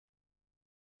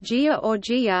Jizya or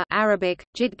Jizya Arabic,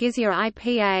 Jizya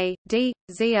IPA, D.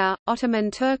 Zia,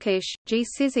 Ottoman Turkish,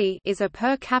 Jizya is a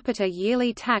per capita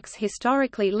yearly tax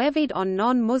historically levied on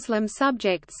non-Muslim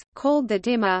subjects, called the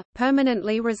dhimma,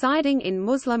 permanently residing in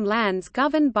Muslim lands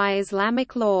governed by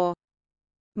Islamic law.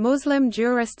 Muslim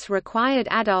jurists required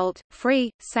adult,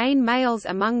 free, sane males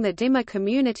among the dhimma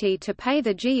community to pay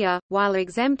the jizya, while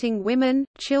exempting women,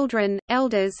 children,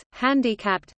 elders,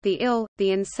 handicapped, the ill,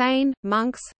 the insane,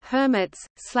 monks, hermits,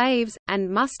 slaves, and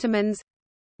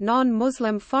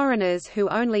mustamans—non-Muslim foreigners who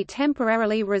only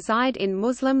temporarily reside in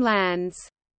Muslim lands.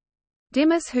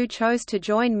 Dhimmis who chose to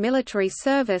join military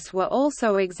service were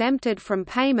also exempted from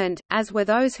payment, as were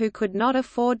those who could not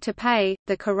afford to pay.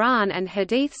 The Quran and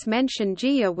Hadiths mention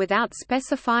jizya without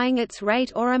specifying its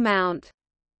rate or amount.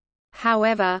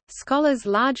 However, scholars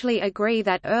largely agree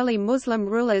that early Muslim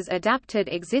rulers adapted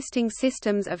existing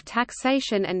systems of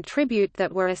taxation and tribute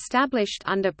that were established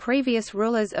under previous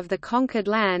rulers of the conquered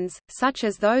lands, such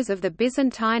as those of the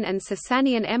Byzantine and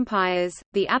Sasanian empires.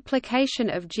 The application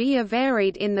of jizya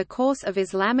varied in the course of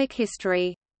Islamic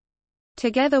history.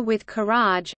 Together with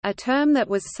kharaj, a term that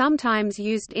was sometimes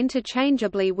used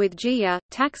interchangeably with jizya,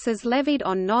 taxes levied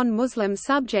on non-Muslim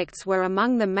subjects were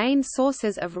among the main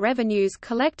sources of revenues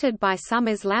collected by some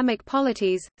Islamic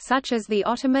polities, such as the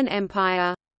Ottoman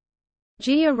Empire.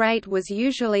 Jizya rate was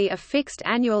usually a fixed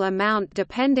annual amount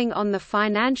depending on the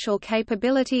financial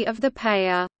capability of the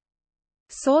payer.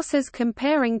 Sources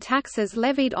comparing taxes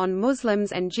levied on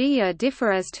Muslims and jizya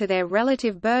differ as to their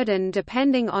relative burden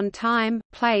depending on time,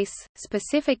 place,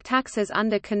 specific taxes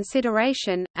under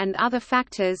consideration, and other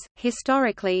factors.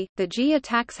 Historically, the jizya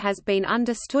tax has been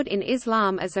understood in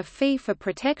Islam as a fee for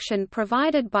protection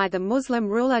provided by the Muslim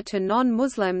ruler to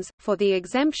non-Muslims, for the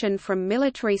exemption from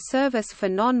military service for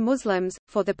non-Muslims,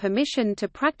 for the permission to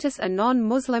practice a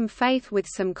non-Muslim faith with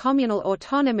some communal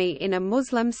autonomy in a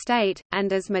Muslim state,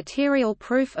 and as material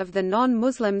proof of the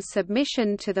non-Muslims'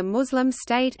 submission to the Muslim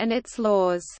state and its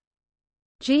laws.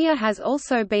 Jizya has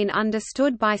also been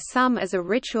understood by some as a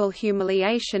ritual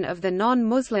humiliation of the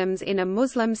non-Muslims in a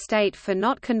Muslim state for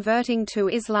not converting to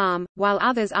Islam, while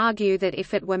others argue that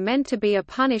if it were meant to be a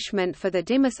punishment for the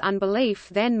dhimmis unbelief,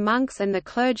 then monks and the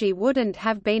clergy wouldn't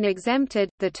have been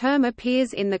exempted. The term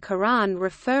appears in the Quran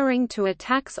referring to a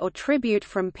tax or tribute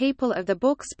from people of the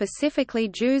book, specifically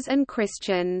Jews and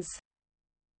Christians.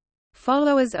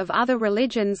 Followers of other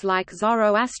religions like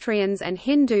Zoroastrians and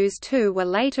Hindus too were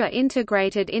later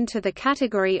integrated into the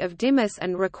category of dhimmis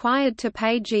and required to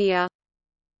pay jizya.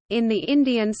 In the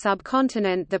Indian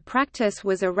subcontinent the practice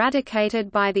was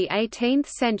eradicated by the 18th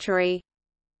century.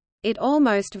 It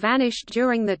almost vanished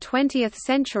during the 20th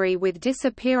century with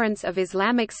disappearance of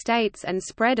Islamic states and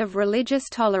spread of religious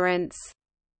tolerance.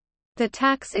 The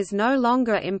tax is no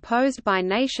longer imposed by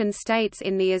nation-states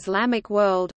in the Islamic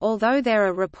world, although there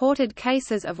are reported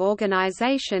cases of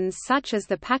organizations such as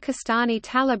the Pakistani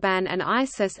Taliban and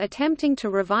ISIS attempting to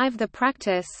revive the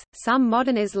practice. Some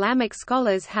modern Islamic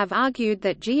scholars have argued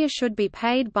that jizya should be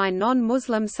paid by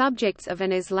non-Muslim subjects of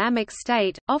an Islamic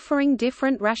state, offering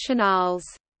different rationales.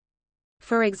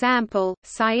 For example,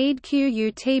 Sayyid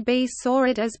Qutb saw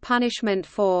it as punishment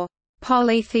for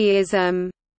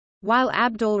polytheism, while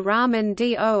Abdul Rahman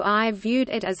Doi viewed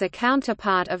it as a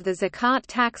counterpart of the zakat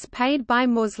tax paid by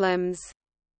Muslims.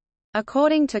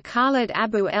 According to Khalid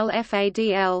Abu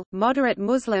al-Fadl, moderate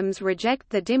Muslims reject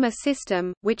the dhimma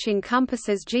system, which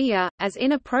encompasses jizya, as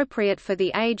inappropriate for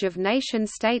the age of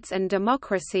nation-states and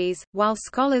democracies, while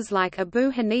scholars like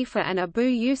Abu Hanifa and Abu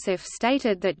Yusuf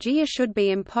stated that jizya should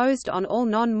be imposed on all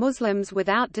non-Muslims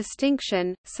without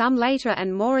distinction. Some later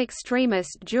and more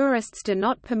extremist jurists do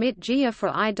not permit jizya for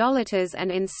idolaters and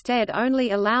instead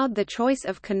only allowed the choice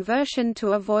of conversion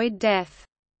to avoid death.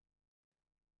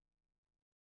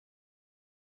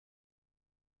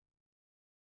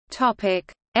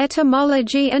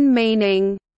 Etymology and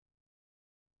meaning.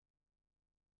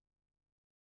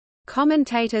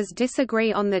 Commentators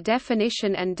disagree on the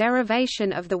definition and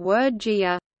derivation of the word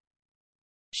jizya.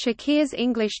 Shakir's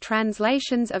English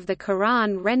translations of the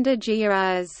Quran render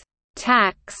jizya as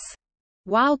tax,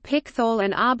 while Pickthall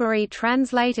and Arbery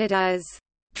translate it as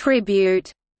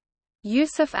tribute.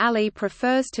 Yusuf Ali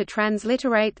prefers to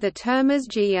transliterate the term as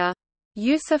jizya.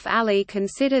 Yusuf Ali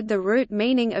considered the root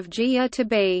meaning of jizya to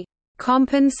be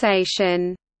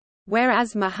compensation,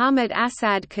 whereas Muhammad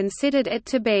Asad considered it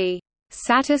to be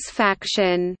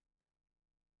satisfaction.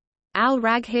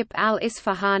 Al-Raghib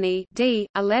al-Isfahani d.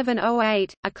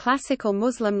 1108, a classical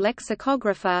Muslim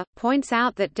lexicographer, points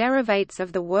out that derivates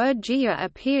of the word jizya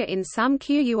appear in some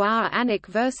Qur'anic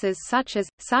verses such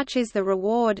is the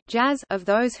reward jaz of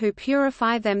those who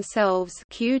purify themselves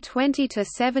Q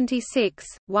 20-76,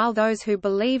 while those who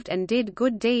believed and did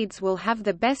good deeds will have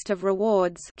the best of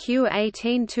rewards Q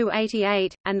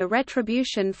 18-88, and the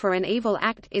retribution for an evil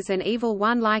act is an evil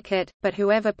one like it, but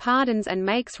whoever pardons and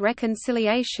makes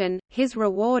reconciliation, his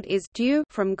reward is due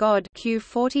from God Q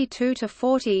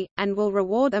 42-40, and will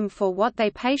reward them for what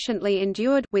they patiently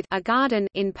endured with a garden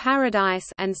in paradise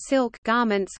and silk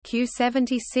garments Q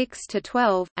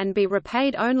 76-12, and be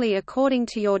repaid only according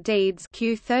to your deeds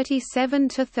Q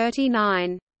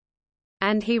 37-39.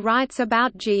 And he writes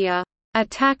about jizya, a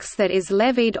tax that is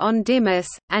levied on dhimmis,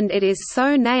 and it is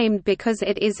so named because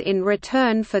it is in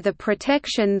return for the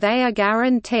protection they are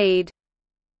guaranteed.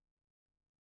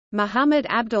 Muhammad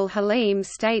Abdul Halim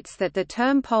states that the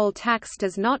term poll tax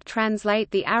does not translate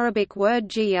the Arabic word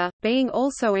jizya, being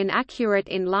also inaccurate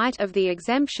in light of the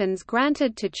exemptions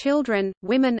granted to children,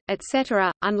 women,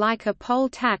 etc., unlike a poll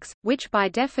tax, which by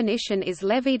definition is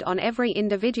levied on every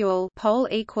individual poll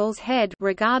equals head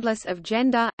regardless of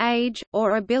gender, age,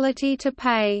 or ability to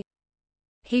pay.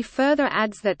 He further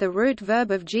adds that the root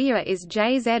verb of jizya is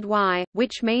jzy,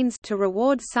 which means to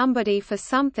reward somebody for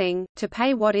something, to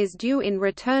pay what is due in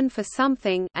return for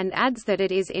something, and adds that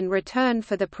it is in return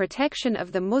for the protection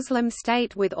of the Muslim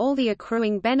state with all the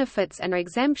accruing benefits and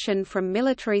exemption from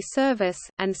military service,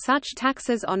 and such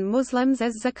taxes on Muslims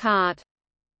as zakat.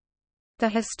 The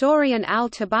historian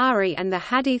al-Tabari and the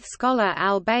hadith scholar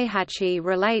al-Bayhaqi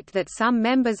relate that some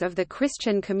members of the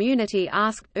Christian community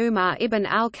asked Umar ibn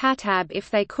al-Khattab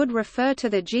if they could refer to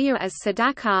the jizya as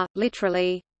sadaqah,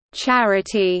 literally,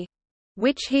 charity,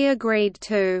 which he agreed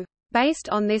to. Based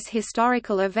on this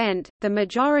historical event, the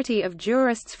majority of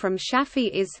jurists from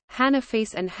Shafi'is,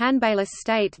 Hanafis and Hanbalis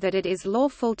state that it is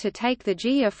lawful to take the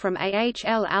jizya from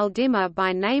Ahl al-Dhimma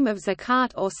by name of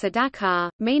zakat or sadaqah,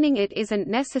 meaning it isn't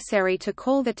necessary to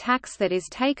call the tax that is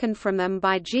taken from them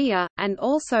by jizya, and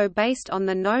also based on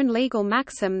the known legal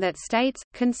maxim that states,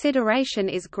 consideration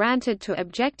is granted to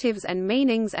objectives and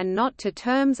meanings and not to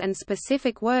terms and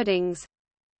specific wordings.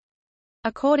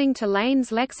 According to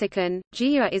Lane's lexicon,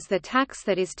 jizya is the tax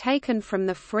that is taken from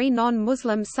the free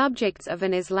non-Muslim subjects of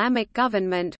an Islamic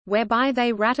government, whereby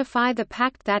they ratify the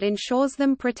pact that ensures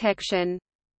them protection.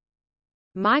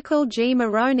 Michael G.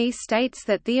 Maroney states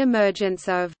that the emergence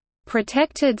of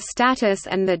protected status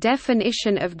and the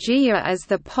definition of jizya as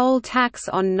the poll tax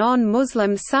on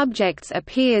non-Muslim subjects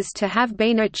appears to have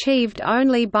been achieved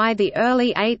only by the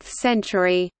early 8th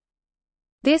century.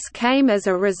 This came as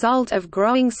a result of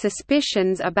growing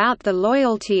suspicions about the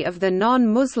loyalty of the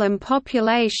non-Muslim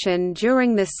population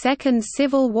during the Second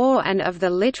Civil War and of the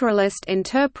literalist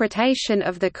interpretation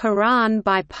of the Qur'an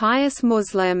by pious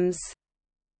Muslims.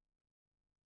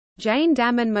 Jane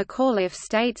Damon McAuliffe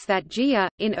states that jizya,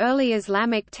 in early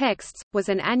Islamic texts, was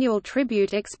an annual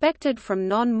tribute expected from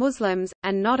non-Muslims,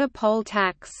 and not a poll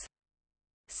tax.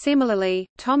 Similarly,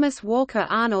 Thomas Walker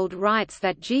Arnold writes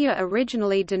that jizya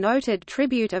originally denoted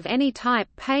tribute of any type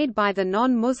paid by the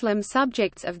non-Muslim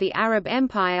subjects of the Arab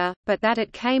Empire, but that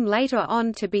it came later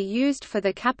on to be used for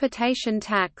the capitation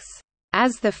tax,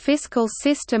 as the fiscal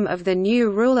system of the new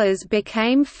rulers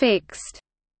became fixed.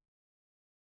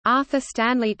 Arthur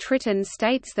Stanley Tritton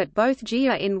states that both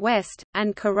jizya in West,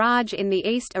 and kharaj in the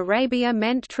East Arabia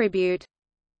meant tribute.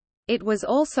 It was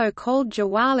also called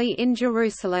jawali in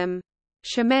Jerusalem.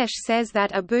 Shemesh says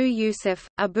that Abu Yusuf,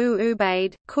 Abu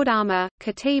Ubaid, Qudama,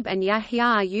 Khatib and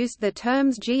Yahya used the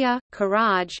terms jizya,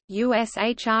 kharaj,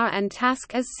 ushr and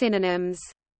task as synonyms.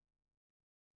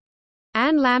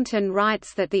 Anne Lambton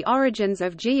writes that the origins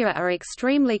of jizya are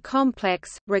extremely complex,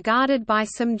 regarded by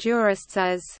some jurists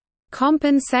as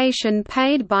compensation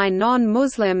paid by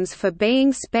non-Muslims for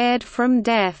being spared from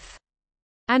death,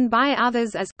 and by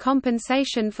others as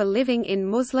compensation for living in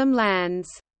Muslim lands.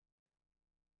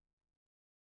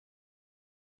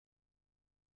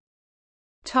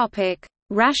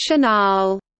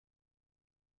 Rationale.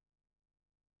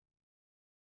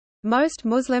 Most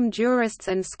Muslim jurists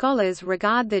and scholars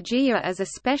regard the jizya as a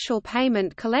special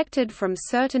payment collected from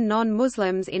certain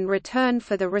non-Muslims in return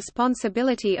for the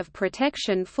responsibility of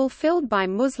protection fulfilled by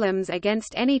Muslims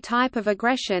against any type of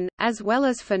aggression, as well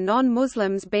as for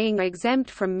non-Muslims being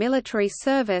exempt from military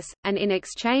service, and in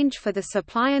exchange for the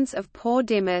suppliance of poor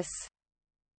dhimmis.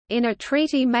 In a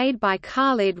treaty made by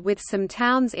Khalid with some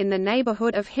towns in the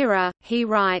neighborhood of Hira, he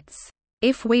writes,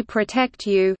 "If we protect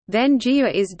you, then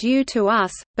jizya is due to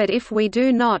us, but if we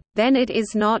do not, then it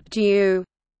is not due."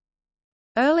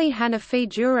 Early Hanafi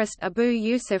jurist Abu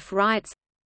Yusuf writes,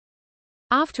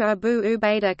 after Abu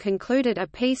Ubaidah concluded a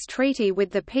peace treaty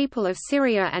with the people of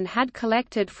Syria and had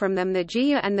collected from them the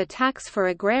jizya and the tax for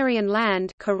agrarian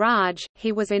land,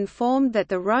 he was informed that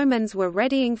the Romans were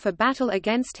readying for battle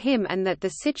against him and that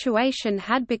the situation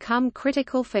had become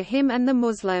critical for him and the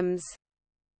Muslims.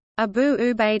 Abu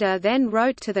Ubaidah then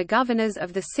wrote to the governors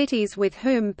of the cities with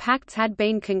whom pacts had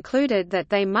been concluded that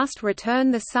they must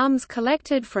return the sums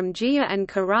collected from jizya and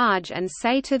kharaj and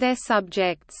say to their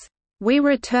subjects, "We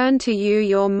return to you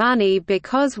your money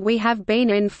because we have been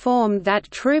informed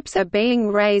that troops are being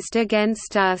raised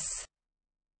against us.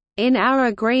 In our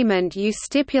agreement you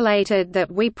stipulated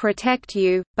that we protect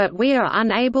you, but we are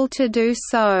unable to do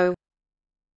so.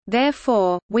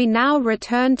 Therefore, we now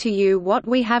return to you what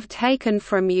we have taken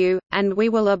from you, and we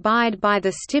will abide by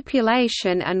the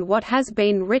stipulation and what has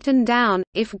been written down,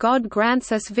 if God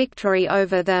grants us victory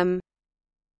over them."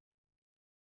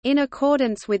 In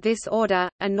accordance with this order,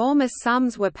 enormous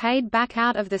sums were paid back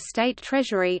out of the state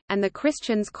treasury, and the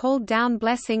Christians called down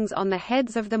blessings on the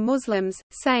heads of the Muslims,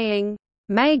 saying,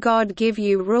 "May God give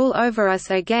you rule over us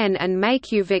again and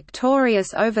make you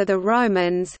victorious over the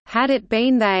Romans. Had it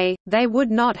been they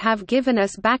would not have given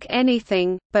us back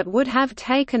anything, but would have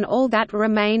taken all that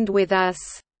remained with us."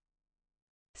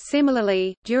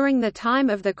 Similarly, during the time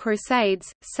of the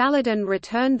Crusades, Saladin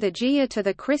returned the jizya to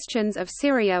the Christians of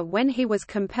Syria when he was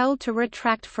compelled to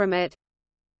retract from it.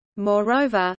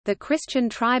 Moreover, the Christian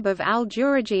tribe of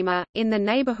al-Jurajima, in the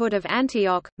neighborhood of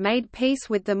Antioch, made peace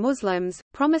with the Muslims,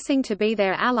 promising to be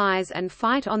their allies and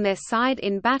fight on their side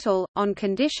in battle, on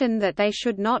condition that they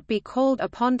should not be called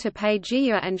upon to pay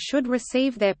jizya and should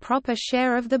receive their proper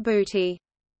share of the booty.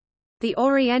 The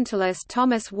Orientalist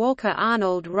Thomas Walker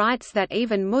Arnold writes that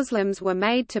even Muslims were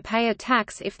made to pay a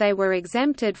tax if they were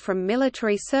exempted from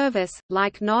military service,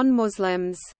 like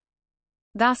non-Muslims.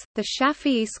 Thus, the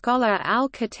Shafi'i scholar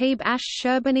al-Khatib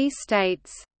ash-Sherbani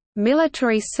states,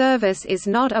 "Military service is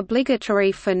not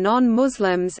obligatory for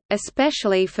non-Muslims,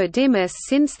 especially for dhimmis,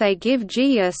 since they give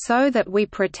jizya so that we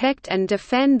protect and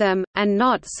defend them, and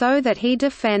not so that he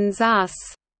defends us."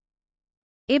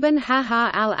 Ibn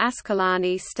Hajar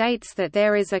al-Asqalani states that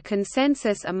there is a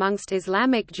consensus amongst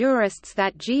Islamic jurists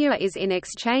that jizya is in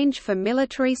exchange for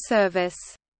military service.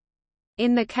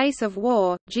 In the case of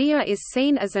war, jizya is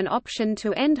seen as an option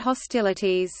to end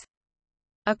hostilities.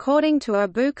 According to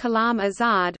Abu Kalam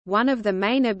Azad, one of the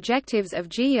main objectives of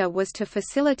jizya was to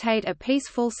facilitate a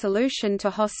peaceful solution to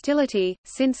hostility,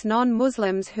 since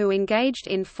non-Muslims who engaged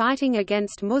in fighting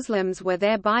against Muslims were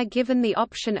thereby given the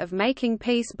option of making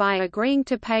peace by agreeing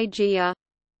to pay jizya.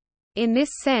 In this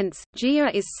sense,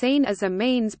 jizya is seen as a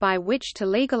means by which to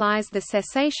legalize the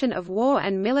cessation of war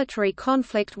and military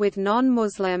conflict with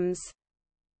non-Muslims.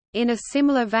 In a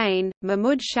similar vein,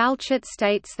 Mahmud Shalchat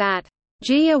states that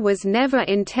jizya was never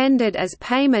intended as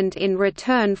payment in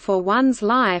return for one's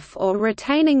life or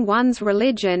retaining one's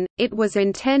religion, it was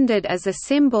intended as a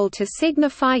symbol to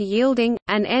signify yielding,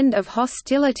 an end of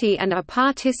hostility and a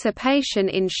participation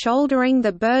in shouldering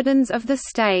the burdens of the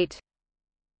state.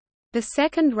 The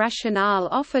second rationale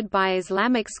offered by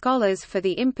Islamic scholars for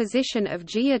the imposition of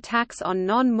jizya tax on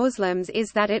non-Muslims is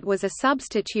that it was a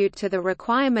substitute to the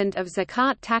requirement of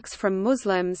zakat tax from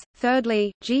Muslims.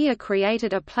 Thirdly, jizya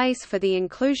created a place for the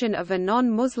inclusion of a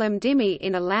non-Muslim dhimmi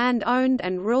in a land owned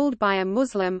and ruled by a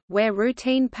Muslim, where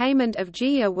routine payment of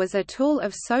jizya was a tool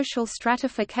of social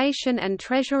stratification and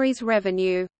treasury's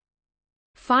revenue.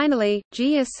 Finally,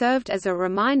 jizya served as a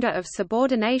reminder of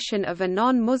subordination of a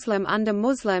non-Muslim under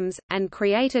Muslims, and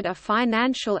created a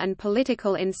financial and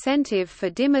political incentive for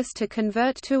dhimmis to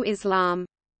convert to Islam.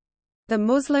 The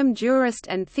Muslim jurist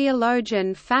and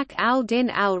theologian Fakhr al-Din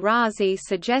al-Razi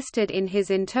suggested in his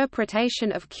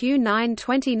interpretation of Q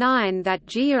 929 that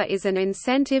jizya is an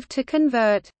incentive to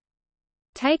convert.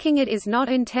 Taking it is not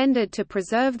intended to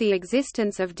preserve the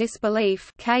existence of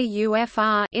disbelief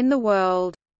in the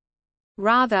world.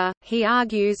 Rather, he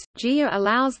argues, jizya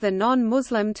allows the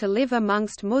non-Muslim to live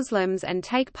amongst Muslims and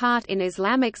take part in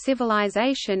Islamic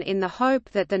civilization in the hope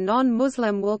that the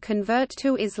non-Muslim will convert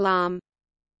to Islam.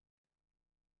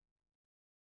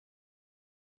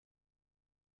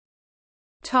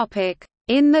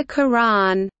 In the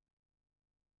Qur'an,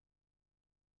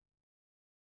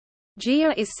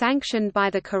 jizya is sanctioned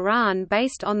by the Qur'an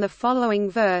based on the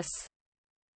following verse: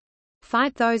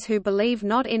 "Fight those who believe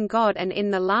not in God and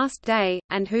in the last day,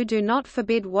 and who do not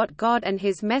forbid what God and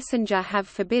his messenger have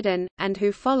forbidden, and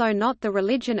who follow not the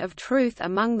religion of truth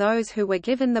among those who were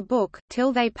given the book,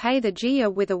 till they pay the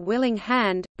jizya with a willing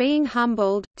hand, being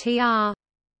humbled, tr.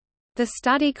 The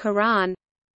study Quran.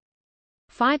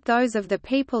 fight those of the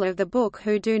people of the book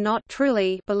who do not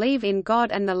truly believe in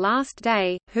God and the last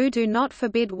day, who do not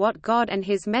forbid what God and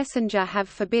his messenger have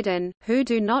forbidden, who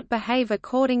do not behave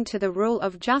according to the rule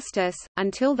of justice,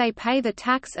 until they pay the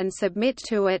tax and submit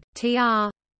to it. Tr.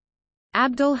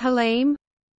 Abdul Halim.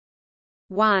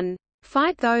 1.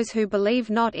 Fight those who believe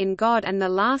not in God and the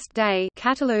last day.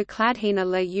 Katalu kladhina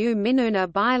la yu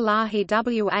minuna by lahi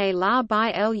wa la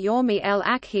by el yormi el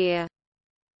akhir.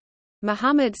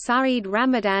 Muhammad Sa'id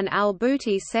Ramadan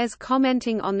al-Bouti says,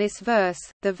 commenting on this verse,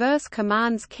 the verse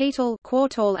commands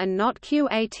quartal and not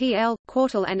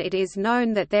quartal, and it is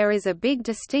known that there is a big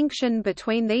distinction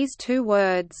between these two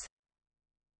words.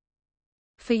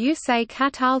 For you say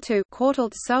kataltu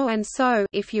quartaled so and so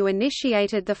if you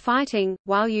initiated the fighting,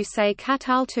 while you say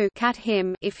kataltu kat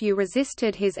him if you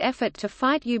resisted his effort to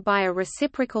fight you by a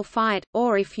reciprocal fight,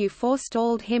 or if you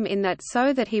forestalled him in that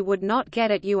so that he would not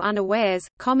get at you unawares.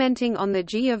 Commenting on the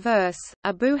Jizya verse,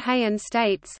 Abu Hayyan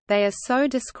states, they are so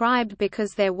described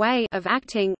because their way of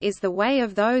acting is the way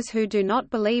of those who do not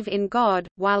believe in God,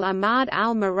 while Ahmad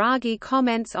al-Maraghi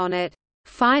comments on it.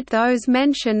 Fight those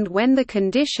mentioned when the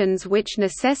conditions which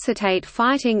necessitate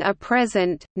fighting are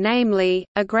present, namely,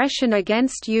 aggression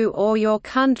against you or your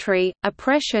country,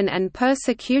 oppression and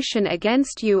persecution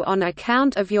against you on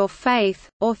account of your faith,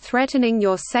 or threatening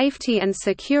your safety and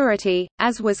security,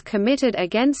 as was committed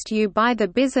against you by the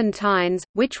Byzantines,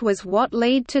 which was what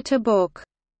led to Tabuk.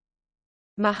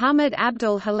 Muhammad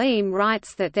Abdul Halim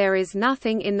writes that there is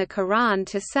nothing in the Qur'an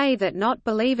to say that not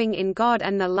believing in God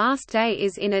and the Last Day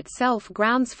is in itself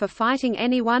grounds for fighting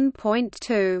anyone.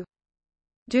 2.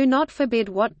 Do not forbid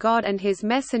what God and His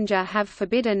Messenger have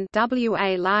forbidden. Wa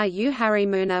la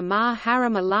yuharimuna ma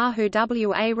haramallahu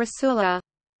wa rasulah.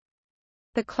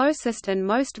 The closest and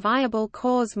most viable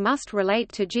cause must relate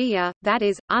to jizya, that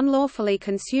is, unlawfully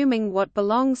consuming what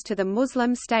belongs to the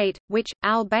Muslim state, which,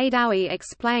 al-Baydawi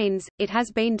explains, it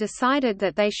has been decided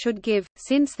that they should give,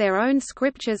 since their own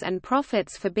scriptures and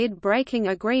prophets forbid breaking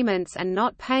agreements and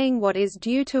not paying what is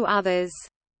due to others.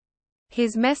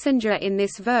 His messenger in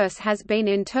this verse has been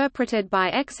interpreted by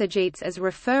exegetes as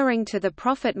referring to the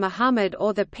Prophet Muhammad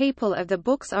or the people of the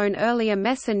book's own earlier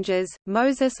messengers,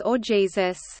 Moses or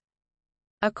Jesus.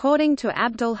 According to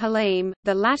Abdul Halim,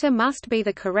 the latter must be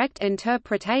the correct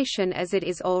interpretation, as it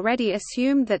is already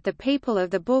assumed that the people of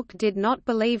the book did not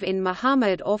believe in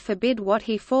Muhammad or forbid what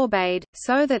he forbade,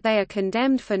 so that they are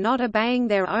condemned for not obeying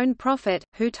their own prophet,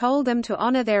 who told them to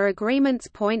honor their agreements.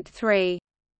 3.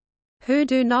 Who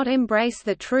do not embrace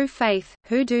the true faith,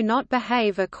 who do not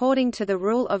behave according to the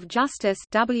rule of justice.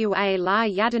 Wa la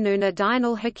yadanuna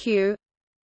dinal haqq.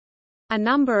 A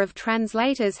number of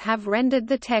translators have rendered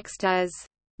the text as,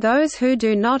 "Those who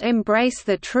do not embrace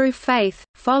the true faith,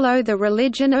 follow the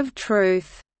religion of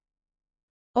truth,"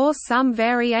 or some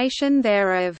variation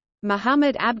thereof.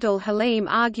 Muhammad Abdul Halim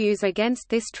argues against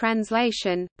this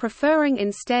translation, preferring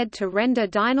instead to render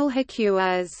dinal haqq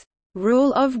as,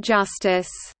 "rule of justice."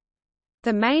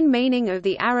 The main meaning of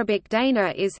the Arabic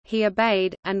dana is he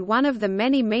obeyed, and one of the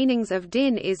many meanings of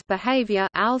din is behavior.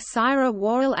 Al-Sira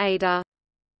wa al-Ada.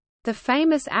 The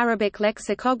famous Arabic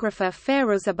lexicographer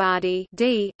Fairuzabadi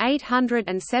d.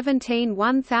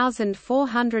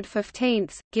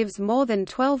 817–1415 gives more than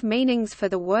 12 meanings for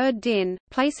the word din,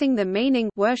 placing the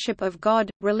meaning worship of God,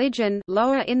 religion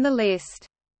lower in the list.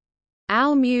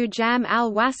 Al-Mujam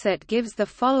al-Wasat gives the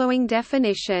following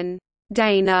definition: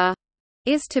 dana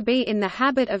is to be in the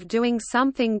habit of doing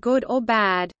something good or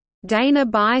bad. Dana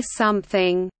by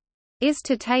something is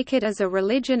to take it as a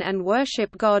religion and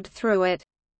worship God through it.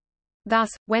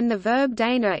 Thus, when the verb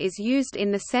dana is used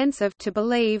in the sense of to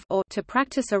believe or to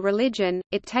practice a religion,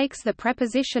 it takes the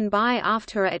preposition by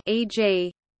after it,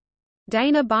 e.g.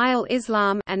 dana bil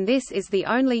Islam, and this is the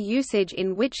only usage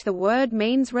in which the word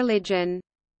means religion.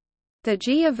 The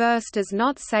Jizya verse does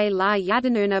not say la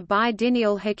yadanuna bi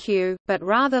dinil haqq, but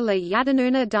rather la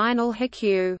yadanuna dinal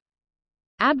haqq.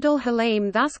 Abdul Halim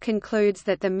thus concludes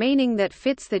that the meaning that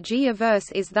fits the Jizya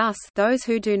verse is thus those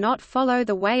who do not follow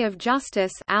the way of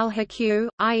justice al-haqq,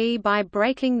 i.e. by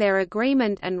breaking their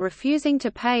agreement and refusing to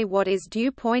pay what is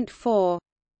due. 4.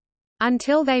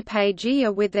 Until they pay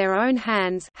jizya with their own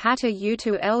hands hatta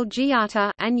yutu el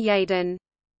jiyata and yadan.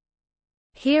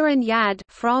 Here and yad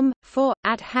from, for,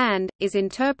 at hand, is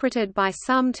interpreted by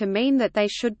some to mean that they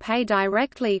should pay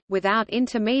directly, without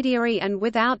intermediary and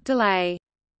without delay.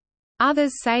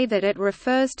 Others say that it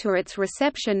refers to its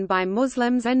reception by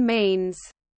Muslims and means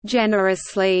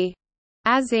generously,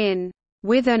 as in,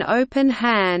 with an open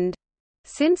hand,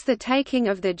 since the taking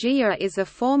of the jizya is a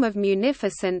form of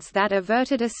munificence that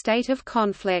averted a state of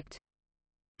conflict.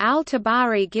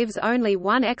 Al-Tabari gives only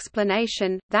one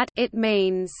explanation, that it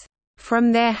means,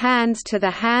 "from their hands to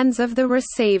the hands of the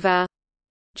receiver,"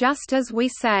 just as we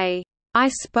say, "I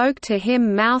spoke to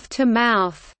him mouth to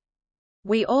mouth."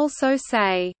 We also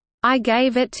say, "I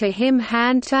gave it to him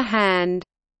hand to hand."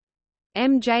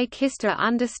 M.J. Kister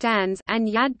understands and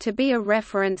yad to be a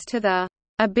reference to the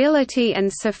ability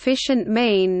and sufficient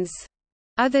means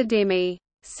of the dhimmi.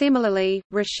 Similarly,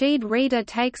 Rashid Rida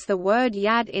takes the word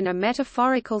yad in a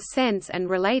metaphorical sense and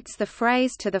relates the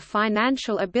phrase to the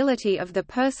financial ability of the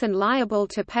person liable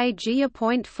to pay jizya.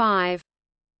 5.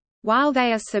 While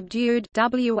they are subdued, wa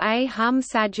hum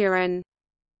sajiran.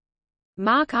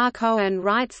 Mark R. Cohen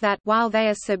writes that while they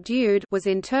are subdued was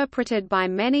interpreted by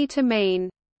many to mean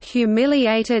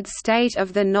humiliated state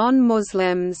of the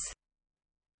non-Muslims.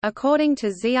 According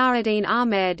to Ziauddin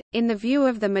Ahmed, in the view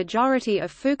of the majority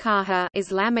of fuqaha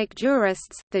Islamic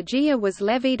jurists, the jizya was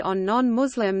levied on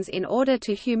non-Muslims in order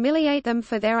to humiliate them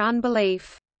for their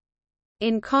unbelief.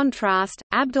 In contrast,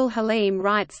 Abdul Halim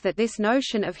writes that this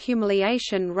notion of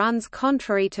humiliation runs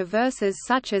contrary to verses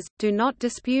such as, "Do not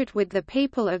dispute with the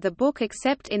people of the book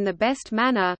except in the best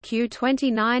manner" Q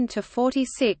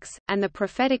 29–46, and the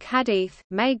prophetic hadith,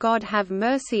 "May God have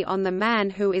mercy on the man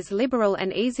who is liberal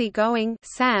and easy-going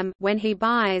Sam when he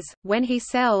buys, when he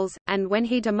sells, and when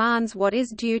he demands what is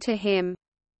due to him."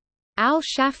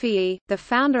 Al-Shafi'i, the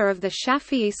founder of the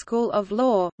Shafi'i school of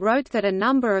law, wrote that a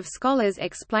number of scholars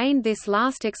explained this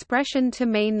last expression to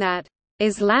mean that,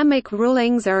 "Islamic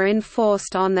rulings are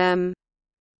enforced on them."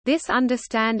 This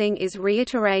understanding is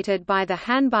reiterated by the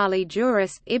Hanbali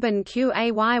jurist Ibn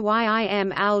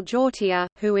Qayyim al-Jawziyya,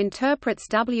 who interprets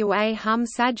wa hum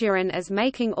sajiran as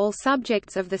making all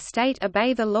subjects of the state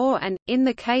obey the law and, in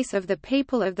the case of the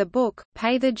people of the book,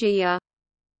 pay the jizya.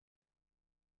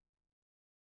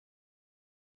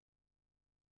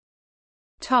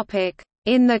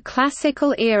 In the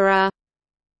Classical era.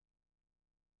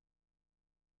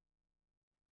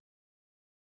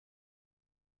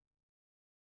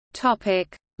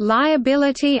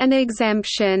 Liability and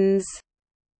exemptions.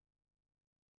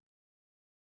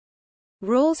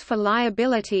 Rules for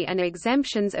liability and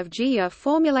exemptions of jizya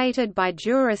formulated by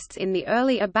jurists in the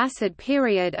early Abbasid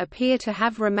period appear to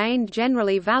have remained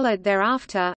generally valid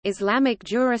thereafter. Islamic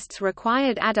jurists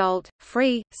required adult,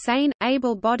 free, sane,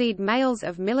 able-bodied males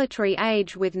of military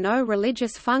age with no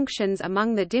religious functions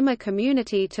among the dhimmi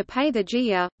community to pay the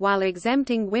jizya, while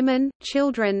exempting women,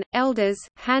 children, elders,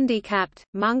 handicapped,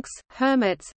 monks,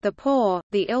 hermits, the poor,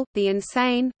 the ill, the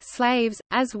insane, slaves,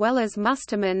 as well as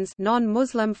mustamans,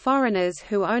 non-Muslim foreigners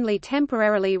who only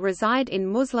temporarily reside in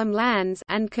Muslim lands,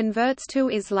 and converts to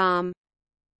Islam.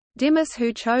 Dhimmis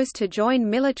who chose to join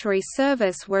military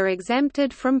service were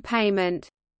exempted from payment.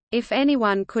 If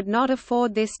anyone could not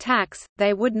afford this tax,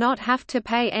 they would not have to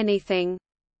pay anything.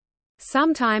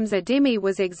 Sometimes a dhimmi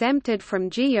was exempted from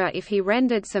jizya if he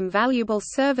rendered some valuable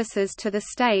services to the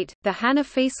state. The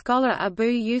Hanafi scholar Abu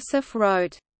Yusuf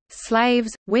wrote,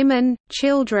 "Slaves, women,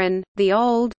 children, the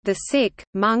old, the sick,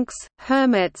 monks,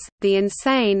 hermits, the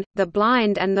insane, the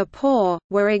blind and the poor,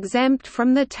 were exempt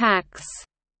from the tax,"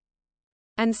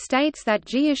 and states that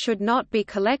jizya should not be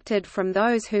collected from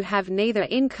those who have neither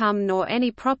income nor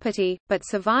any property, but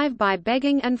survive by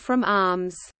begging and from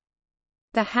alms.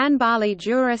 The Hanbali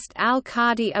jurist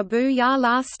al-Qadi Abu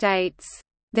Ya'la states,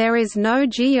 "There is no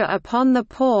jizya upon the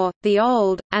poor, the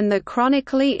old, and the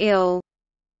chronically ill."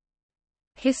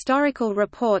 Historical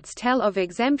reports tell of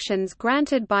exemptions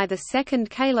granted by the second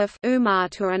caliph Umar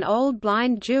to an old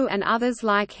blind Jew and others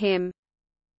like him.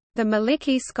 The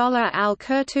Maliki scholar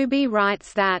al-Qurtubi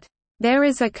writes that, "There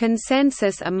is a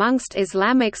consensus amongst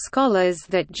Islamic scholars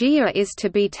that jizya is to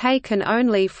be taken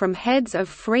only from heads of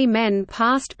free men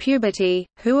past puberty,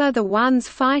 who are the ones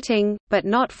fighting, but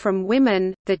not from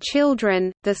women, the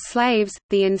children, the slaves,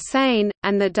 the insane,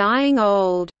 and the dying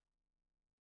old."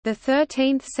 The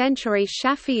 13th-century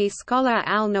Shafi'i scholar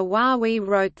al-Nawawi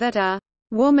wrote that a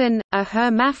woman, a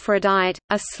hermaphrodite,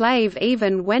 a slave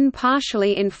even when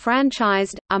partially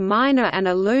enfranchised, a minor and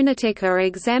a lunatic are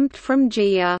exempt from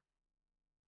jizya.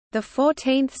 The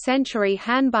 14th-century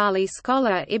Hanbali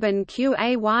scholar Ibn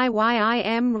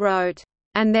Qayyim wrote,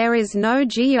 "And there is no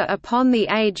jizya upon the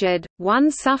aged,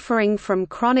 one suffering from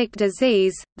chronic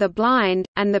disease, the blind,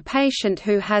 and the patient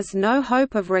who has no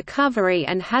hope of recovery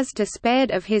and has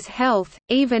despaired of his health,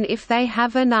 even if they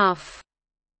have enough."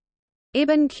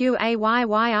 Ibn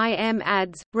Qayyim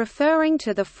adds, referring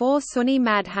to the four Sunni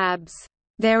madhabs,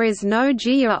 "There is no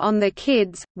jizya on the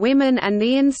kids, women and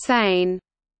the insane.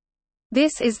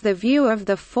 This is the view of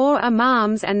the four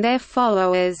imams and their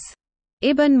followers."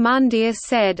 Ibn Mundir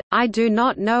said, I do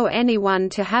not know anyone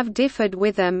to have differed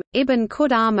with them. Ibn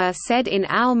Qudama said in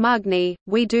al-Mughni,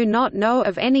 we do not know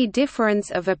of any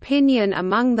difference of opinion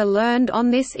among the learned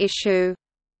on this issue.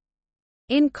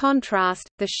 In contrast,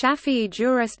 the Shafi'i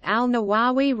jurist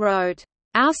al-Nawawi wrote,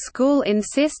 our school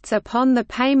insists upon the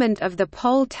payment of the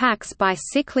poll tax by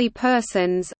sickly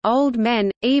persons, old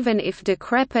men, even if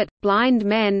decrepit, blind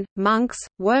men, monks,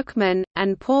 workmen,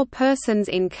 and poor persons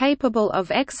incapable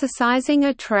of exercising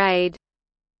a trade.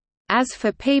 As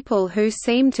for people who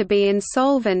seem to be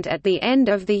insolvent at the end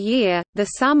of the year, the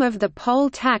sum of the poll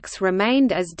tax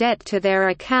remained as debt to their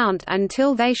account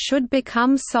until they should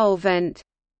become solvent.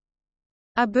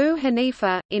 Abu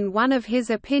Hanifa, in one of his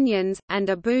opinions, and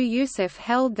Abu Yusuf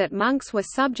held that monks were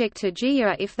subject to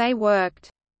jizya if they worked.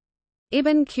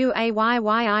 Ibn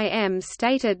Qayyim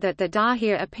stated that the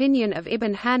Dahir opinion of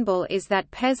Ibn Hanbal is that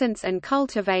peasants and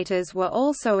cultivators were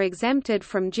also exempted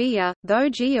from jizya, though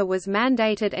jizya was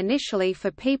mandated initially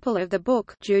for people of the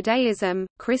Book Judaism,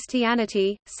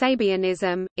 Christianity,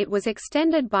 Sabianism, it was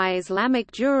extended by Islamic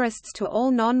jurists to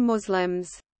all non-Muslims.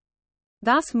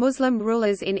 Thus Muslim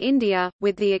rulers in India,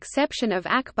 with the exception of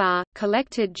Akbar,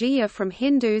 collected jizya from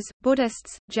Hindus,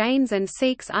 Buddhists, Jains and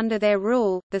Sikhs under their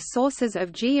rule. The sources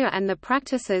of jizya and the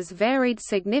practices varied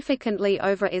significantly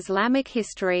over Islamic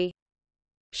history.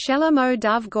 Shelamo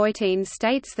Dove-Goitein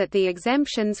states that the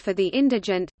exemptions for the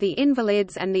indigent, the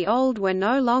invalids and the old were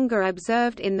no longer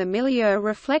observed in the milieu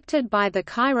reflected by the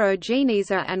Cairo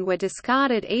Geniza and were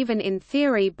discarded even in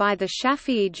theory by the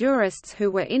Shafi'i jurists who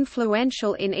were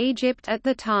influential in Egypt at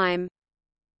the time.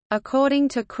 According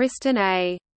to Kristen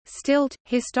A. Stilt,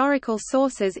 historical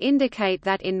sources indicate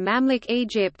that in Mamluk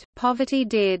Egypt, poverty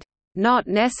did not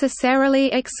necessarily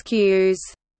excuse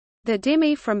the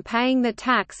dhimmi from paying the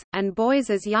tax, and boys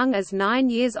as young as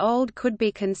 9 years old could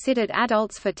be considered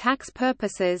adults for tax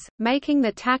purposes, making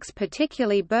the tax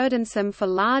particularly burdensome for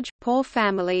large, poor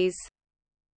families.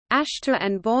 Ashtar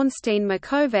and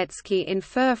Bornstein-Makovetsky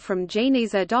infer from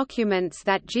Geniza documents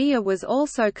that jizya was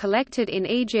also collected in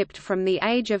Egypt from the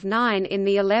age of 9 in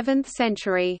the 11th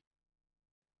century.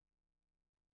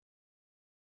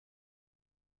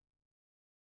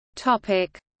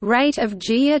 Rate of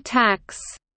jizya tax.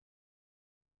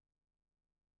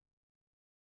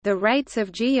 The rates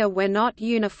of jizya were not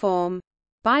uniform.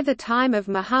 By the time of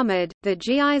Muhammad, the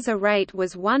jizya rate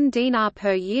was 1 dinar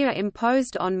per year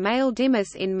imposed on male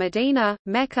dhimmis in Medina,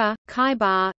 Mecca,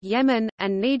 Khaybar, Yemen,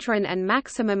 and Najran, and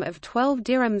maximum of 12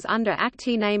 dirhams under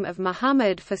Akti name of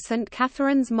Muhammad for St.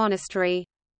 Catherine's Monastery.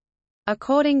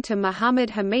 According to Muhammad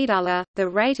Hamidullah, the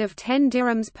rate of 10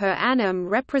 dirhams per annum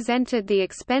represented the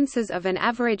expenses of an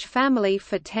average family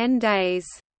for 10 days.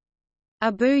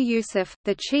 Abu Yusuf,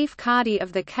 the chief qadi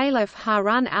of the Caliph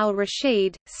Harun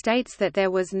al-Rashid, states that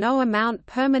there was no amount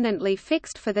permanently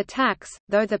fixed for the tax,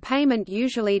 though the payment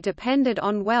usually depended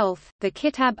on wealth. The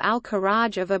Kitab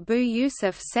al-Kharaj of Abu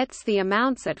Yusuf sets the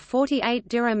amounts at 48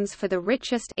 dirhams for the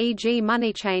richest, e.g.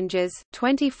 money changers,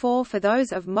 24 for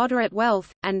those of moderate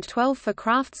wealth, and 12 for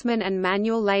craftsmen and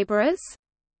manual laborers.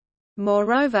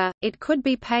 Moreover, it could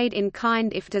be paid in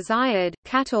kind if desired.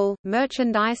 Cattle,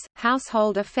 merchandise,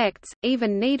 household effects,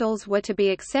 even needles were to be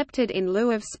accepted in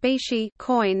lieu of specie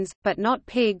coins, but not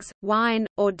pigs, wine,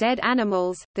 or dead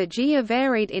animals. The jizya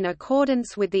varied in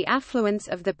accordance with the affluence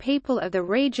of the people of the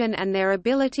region and their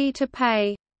ability to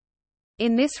pay.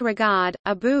 In this regard,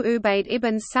 Abu Ubaid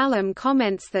ibn Salam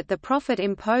comments that the Prophet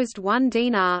imposed 1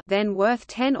 dinar, then worth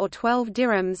 10 or 12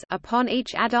 dirhams, upon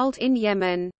each adult in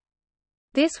Yemen.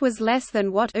 This was less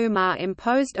than what Umar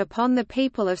imposed upon the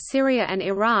people of Syria and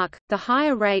Iraq, the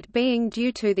higher rate being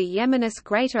due to the Yemenis'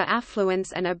 greater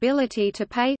affluence and ability to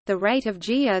pay. The rate of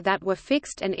jizya that were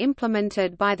fixed and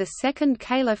implemented by the second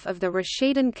caliph of the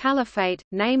Rashidun Caliphate,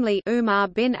 namely Umar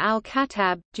bin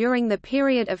al-Khattab, during the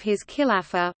period of his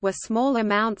khilafah, were small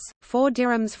amounts, 4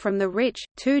 dirhams from the rich,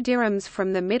 2 dirhams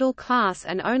from the middle class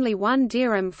and only 1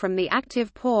 dirham from the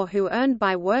active poor who earned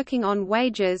by working on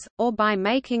wages, or by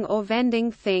making or vending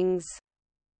things.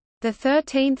 The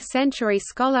 13th-century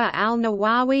scholar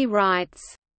al-Nawawi writes,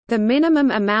 "The minimum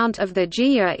amount of the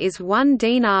jizya is 1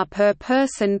 dinar per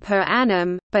person per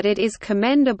annum, but it is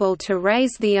commendable to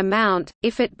raise the amount,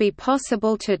 if it be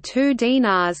possible, to 2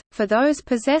 dinars, for those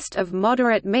possessed of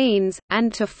moderate means,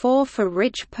 and to 4 for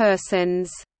rich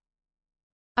persons."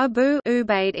 Abu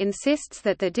Ubaid insists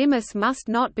that the dhimmis must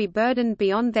not be burdened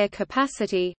beyond their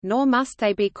capacity, nor must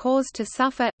they be caused to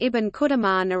suffer. Ibn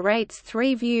Qudama narrates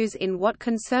 3 views in what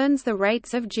concerns the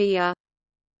rates of jizya.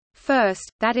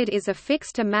 First, that it is a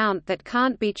fixed amount that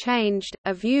can't be changed,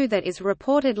 a view that is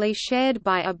reportedly shared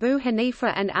by Abu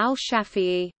Hanifa and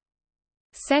al-Shafi'i.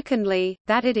 Secondly,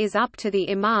 that it is up to the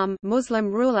imam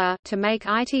Muslim ruler to make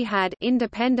ijtihad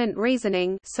independent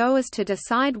reasoning so as to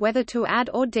decide whether to add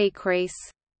or decrease.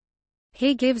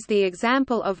 He gives the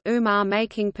example of umar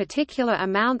making particular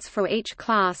amounts for each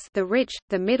class, the rich,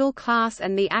 the middle class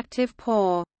and the active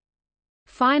poor.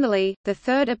 Finally, the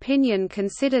third opinion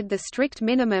considered the strict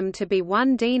minimum to be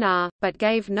 1 dinar, but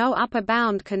gave no upper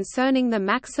bound concerning the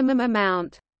maximum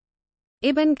amount.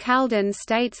 Ibn Khaldun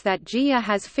states that jizya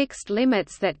has fixed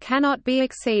limits that cannot be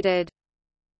exceeded.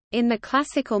 In the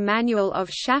classical manual of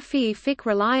Shafi'i fiqh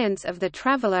Reliance of the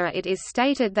Traveller it is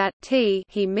stated that he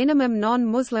minimum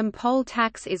non-Muslim poll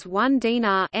tax is 1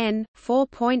 dinar n,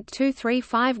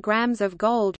 4.235 grams of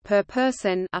gold per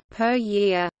person per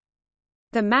year.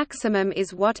 The maximum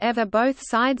is whatever both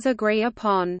sides agree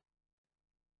upon.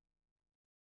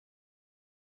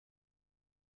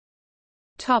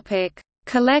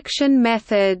 Collection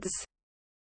methods.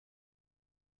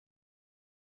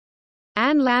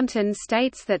 Anne Lambton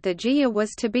states that the jizya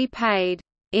was to be paid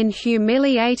in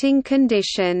humiliating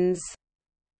conditions.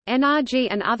 NRG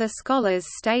and other scholars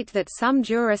state that some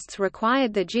jurists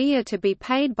required the jizya to be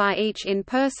paid by each in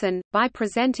person, by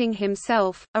presenting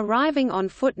himself, arriving on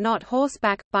foot not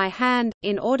horseback, by hand,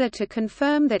 in order to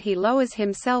confirm that he lowers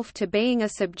himself to being a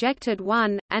subjected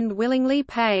one, and willingly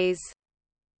pays.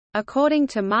 According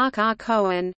to Mark R.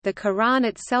 Cohen, the Qur'an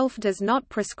itself does not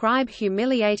prescribe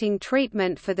humiliating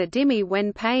treatment for the dhimmi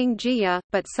when paying jizya,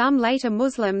 but some later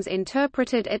Muslims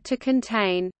interpreted it to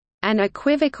contain an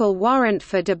equivocal warrant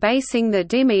for debasing the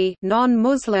dhimmi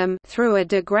non-Muslim through a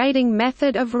degrading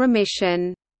method of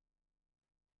remission.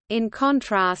 In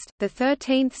contrast, the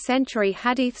 13th-century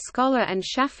hadith scholar and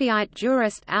Shafi'ite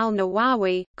jurist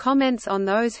al-Nawawi, comments on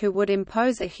those who would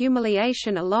impose a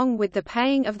humiliation along with the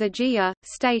paying of the jizya,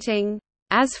 stating,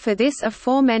 "As for this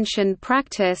aforementioned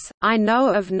practice, I know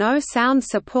of no sound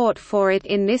support for it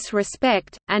in this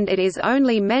respect, and it is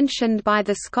only mentioned by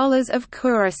the scholars of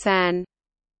Khurasan.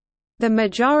 The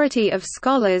majority of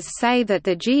scholars say that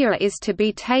the jizya is to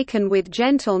be taken with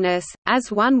gentleness,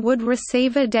 as one would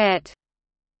receive a debt.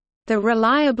 The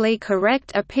reliably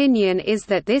correct opinion is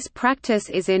that this practice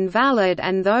is invalid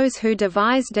and those who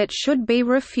devised it should be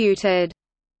refuted.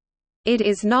 It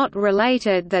is not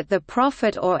related that the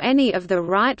Prophet or any of the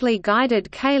rightly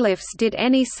guided caliphs did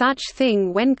any such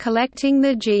thing when collecting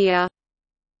the jizya."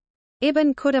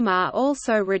 Ibn Qudamah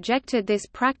also rejected this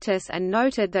practice and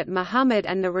noted that Muhammad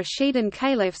and the Rashidun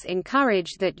caliphs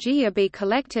encouraged that jizya be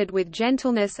collected with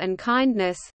gentleness and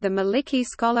kindness. The Maliki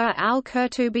scholar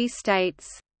al-Qurtubi states,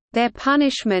 "Their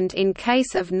punishment in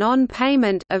case of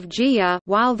non-payment of jizya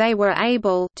while they were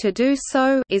able to do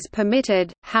so is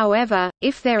permitted, however,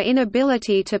 if their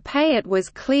inability to pay it was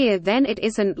clear then it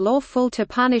isn't lawful to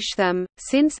punish them,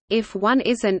 since, if one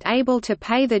isn't able to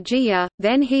pay the jizya,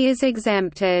 then he is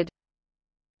exempted."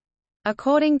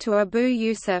 According to Abu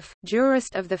Yusuf,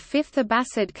 jurist of the 5th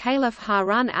Abbasid Caliph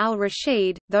Harun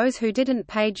al-Rashid, those who didn't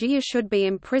pay jizya should be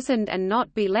imprisoned and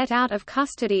not be let out of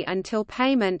custody until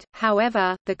payment.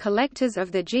 However, the collectors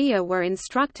of the jizya were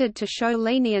instructed to show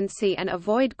leniency and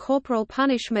avoid corporal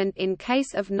punishment in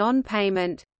case of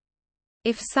non-payment.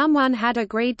 If someone had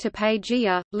agreed to pay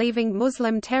jizya, leaving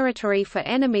Muslim territory for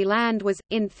enemy land was,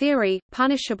 in theory,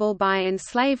 punishable by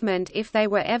enslavement if they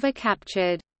were ever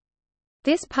captured.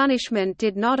 This punishment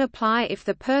did not apply if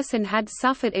the person had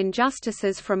suffered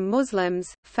injustices from Muslims.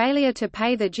 Failure to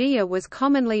pay the jizya was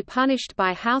commonly punished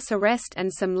by house arrest,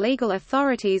 and some legal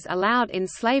authorities allowed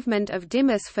enslavement of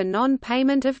dhimmis for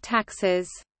non-payment of taxes.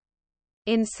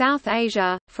 In South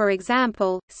Asia, for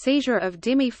example, seizure of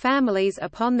dhimmi families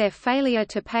upon their failure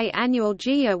to pay annual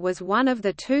jizya was one of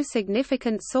the two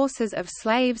significant sources of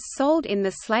slaves sold in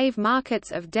the slave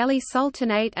markets of Delhi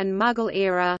Sultanate and Mughal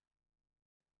era.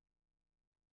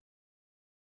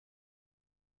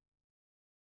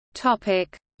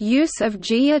 Use of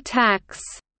jizya tax.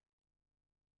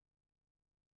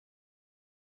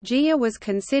 Jizya was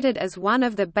considered as one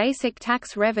of the basic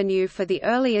tax revenue for the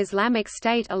early Islamic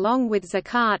state along with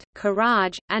zakat,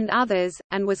 kharaj, and others,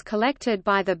 and was collected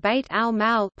by the Bayt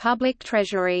al-Mal public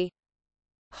treasury.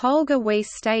 Holger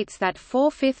Weiss states that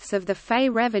 4/5 of the fay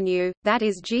revenue, that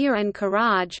is jizya and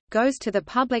kharaj, goes to the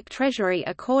public treasury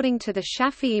according to the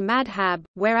Shafi'i madhab,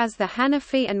 whereas the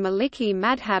Hanafi and Maliki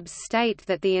madhabs state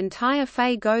that the entire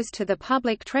fay goes to the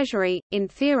public treasury. In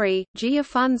theory, jizya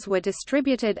funds were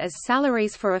distributed as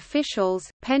salaries for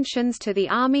officials, pensions to the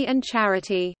army and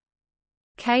charity.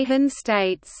 Kahan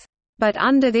states, "But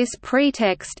under this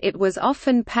pretext it was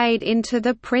often paid into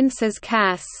the prince's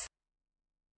kas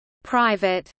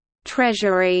private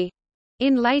treasury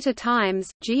In later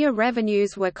times, jizya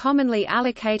revenues were commonly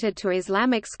allocated to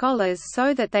Islamic scholars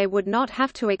so that they would not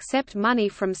have to accept money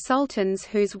from sultans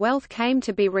whose wealth came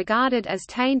to be regarded as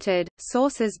tainted.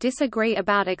 Sources disagree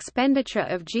about expenditure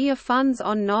of jizya funds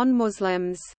on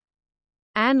non-Muslims.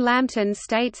 Anne Lambton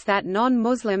states that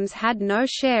non-Muslims had no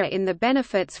share in the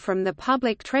benefits from the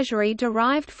public treasury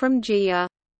derived from jizya.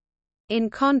 In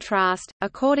contrast,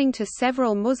 according to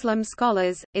several Muslim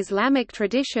scholars, Islamic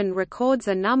tradition records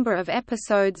a number of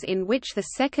episodes in which the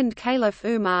second Caliph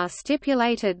Umar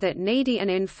stipulated that needy and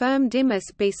infirm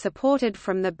dhimmis be supported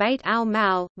from the Bayt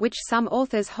al-Mal, which some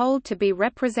authors hold to be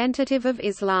representative of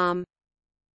Islam.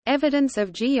 Evidence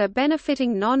of jizya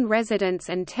benefiting non-residents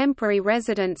and temporary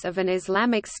residents of an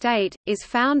Islamic state, is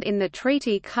found in the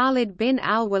treaty Khalid bin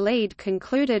al-Walid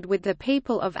concluded with the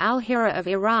people of al-Hira of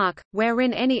Iraq,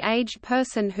 wherein any aged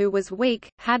person who was weak,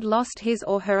 had lost his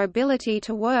or her ability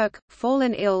to work,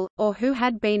 fallen ill, or who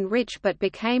had been rich but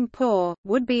became poor,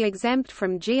 would be exempt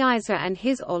from jizya, and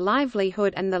his or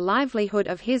livelihood and the livelihood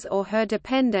of his or her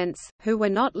dependents, who were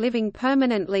not living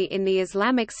permanently in the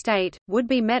Islamic state, would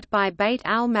be met by Bayt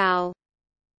al-Mal.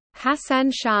 Hassan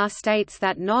Shah states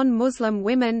that non-Muslim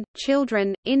women,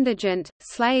 children, indigent,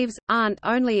 slaves, aren't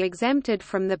only exempted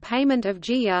from the payment of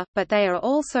jizya, but they are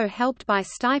also helped by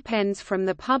stipends from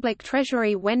the public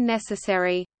treasury when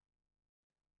necessary.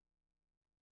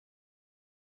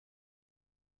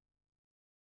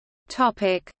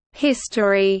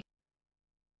 History.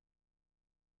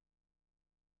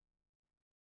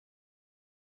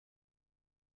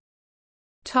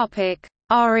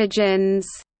 Origins.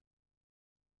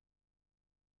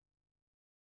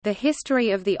 The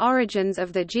history of the origins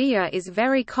of the jizya is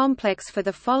very complex for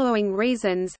the following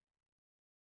reasons.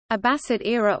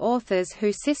 Abbasid-era authors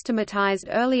who systematized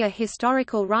earlier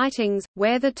historical writings,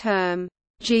 where the term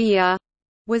jizya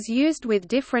was used with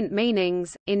different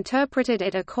meanings, interpreted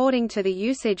it according to the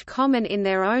usage common in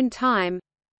their own time.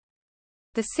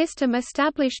 The system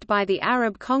established by the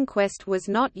Arab conquest was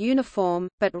not uniform,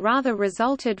 but rather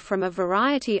resulted from a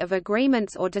variety of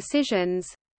agreements or decisions.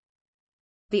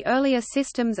 The earlier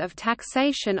systems of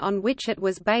taxation on which it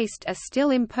was based are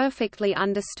still imperfectly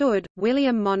understood.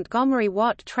 William Montgomery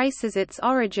Watt traces its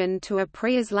origin to a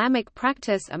pre-Islamic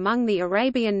practice among the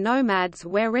Arabian nomads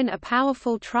wherein a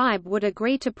powerful tribe would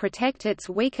agree to protect its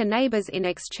weaker neighbors in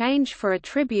exchange for a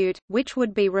tribute, which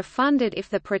would be refunded if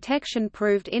the protection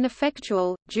proved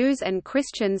ineffectual. Jews and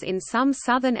Christians in some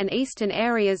southern and eastern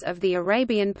areas of the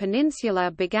Arabian Peninsula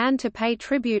began to pay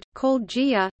tribute, called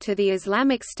jizya, to the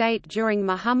Islamic State during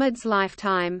Muhammad's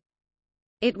lifetime.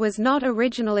 It was not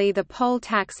originally the poll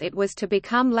tax it was to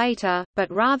become later,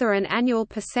 but rather an annual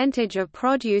percentage of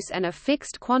produce and a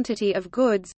fixed quantity of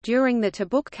goods. During the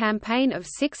Tabuk campaign of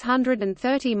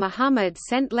 630, Muhammad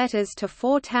sent letters to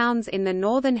 4 towns in the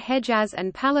northern Hejaz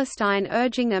and Palestine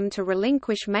urging them to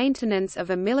relinquish maintenance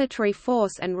of a military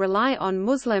force and rely on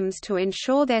Muslims to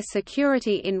ensure their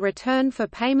security in return for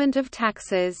payment of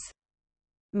taxes.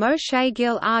 Moshe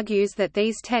Gil argues that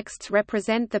these texts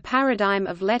represent the paradigm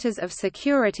of letters of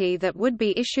security that would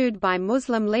be issued by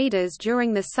Muslim leaders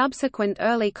during the subsequent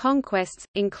early conquests,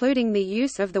 including the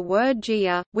use of the word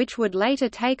jizya, which would later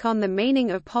take on the meaning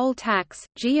of poll tax.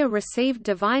 Jizya received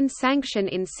divine sanction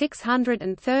in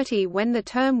 630 when the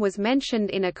term was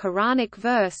mentioned in a Quranic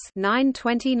verse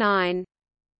 9:29.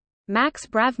 Max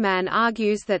Bravman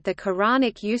argues that the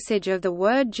Quranic usage of the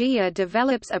word jizya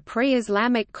develops a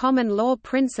pre-Islamic common law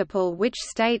principle which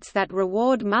states that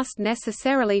reward must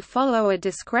necessarily follow a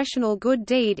discretional good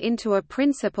deed into a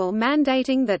principle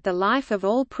mandating that the life of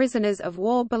all prisoners of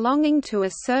war belonging to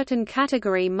a certain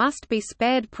category must be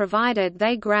spared provided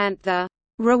they grant the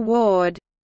reward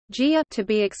jizya to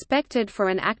be expected for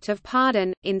an act of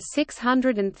pardon. In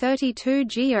 632,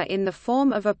 jizya in the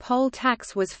form of a poll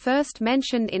tax was first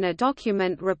mentioned in a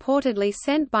document reportedly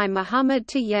sent by Muhammad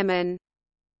to Yemen.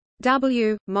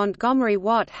 Montgomery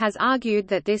Watt has argued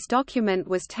that this document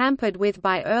was tampered with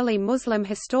by early Muslim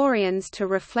historians to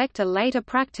reflect a later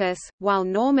practice, while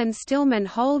Norman Stillman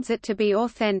holds it to be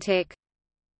authentic.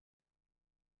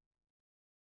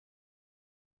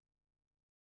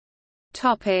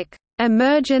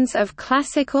 Emergence of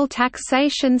classical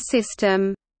taxation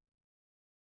system.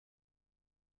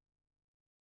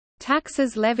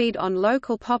 Taxes levied on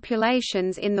local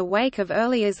populations in the wake of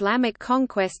early Islamic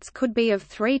conquests could be of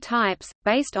 3 types,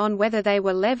 based on whether they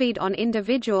were levied on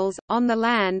individuals, on the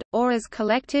land, or as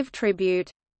collective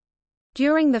tribute.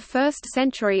 During the 1st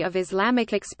century of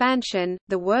Islamic expansion,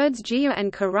 the words jizya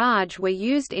and kharaj were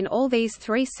used in all these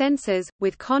 3 senses,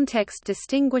 with context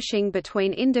distinguishing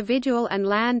between individual and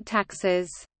land taxes.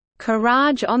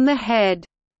 Kharaj on the head,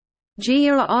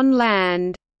 jizya on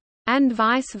land, and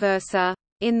vice versa.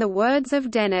 In the words of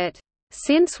Dennett,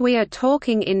 "Since we are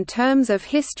talking in terms of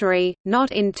history,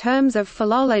 not in terms of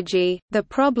philology, the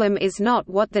problem is not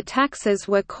what the taxes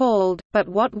were called, but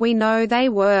what we know they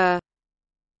were."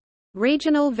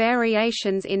 Regional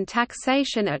variations in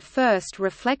taxation at first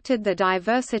reflected the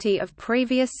diversity of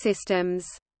previous systems.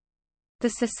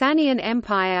 The Sasanian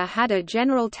Empire had a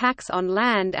general tax on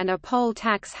land and a poll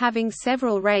tax having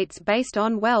several rates based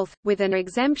on wealth, with an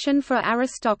exemption for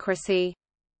aristocracy.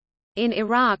 In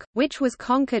Iraq, which was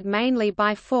conquered mainly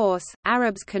by force,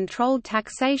 Arabs controlled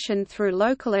taxation through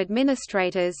local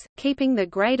administrators, keeping the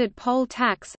graded poll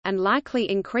tax, and likely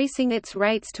increasing its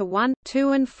rates to 1,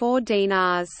 2 and 4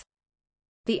 dinars.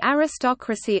 The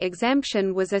aristocracy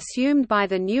exemption was assumed by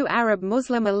the new Arab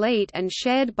Muslim elite and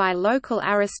shared by local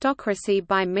aristocracy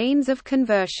by means of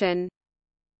conversion.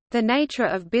 The nature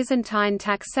of Byzantine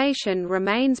taxation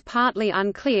remains partly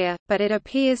unclear, but it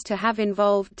appears to have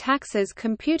involved taxes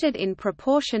computed in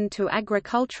proportion to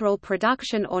agricultural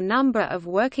production or number of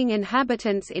working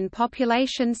inhabitants in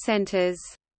population centers.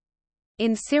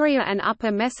 In Syria and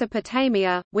Upper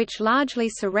Mesopotamia, which largely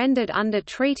surrendered under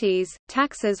treaties,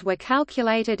 taxes were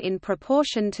calculated in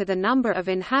proportion to the number of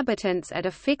inhabitants at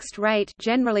a fixed rate,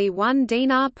 generally 1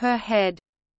 dinar per head.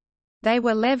 They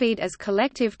were levied as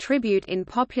collective tribute in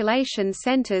population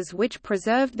centers which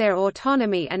preserved their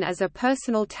autonomy and as a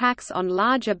personal tax on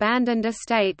large abandoned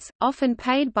estates, often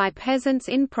paid by peasants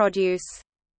in produce.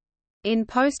 In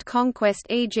post-conquest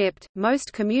Egypt,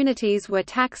 most communities were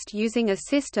taxed using a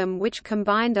system which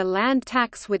combined a land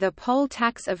tax with a poll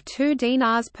tax of 2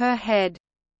 dinars per head.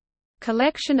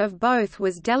 Collection of both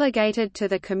was delegated to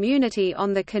the community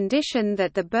on the condition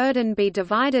that the burden be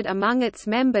divided among its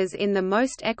members in the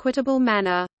most equitable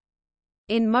manner.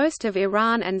 In most of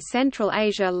Iran and Central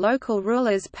Asia, local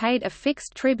rulers paid a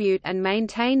fixed tribute and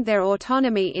maintained their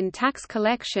autonomy in tax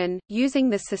collection, using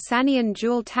the Sasanian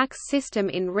dual tax system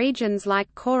in regions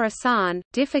like Khorasan.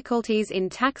 Difficulties in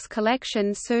tax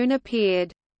collection soon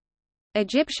appeared.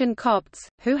 Egyptian Copts,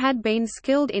 who had been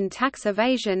skilled in tax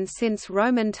evasion since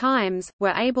Roman times,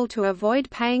 were able to avoid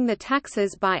paying the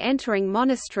taxes by entering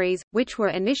monasteries, which were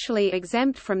initially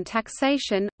exempt from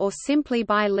taxation, or simply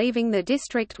by leaving the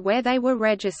district where they were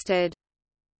registered.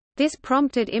 This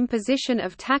prompted imposition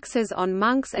of taxes on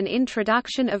monks and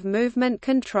introduction of movement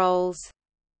controls.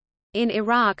 In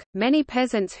Iraq, many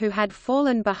peasants who had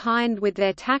fallen behind with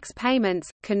their tax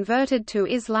payments, converted to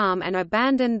Islam and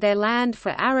abandoned their land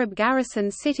for Arab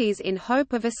garrison cities in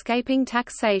hope of escaping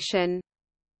taxation.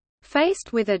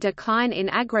 Faced with a decline in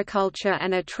agriculture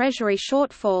and a treasury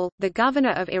shortfall, the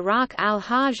governor of Iraq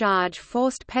al-Hajjaj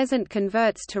forced peasant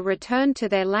converts to return to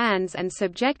their lands and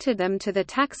subjected them to the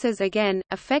taxes again,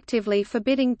 effectively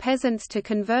forbidding peasants to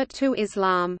convert to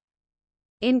Islam.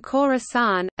 In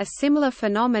Khorasan, a similar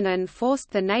phenomenon forced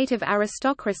the native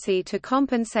aristocracy to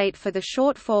compensate for the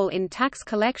shortfall in tax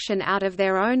collection out of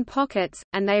their own pockets,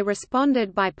 and they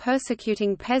responded by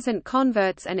persecuting peasant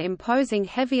converts and imposing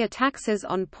heavier taxes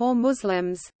on poor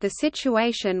Muslims. The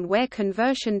situation where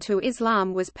conversion to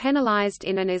Islam was penalized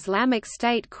in an Islamic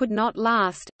state could not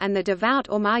last, and the devout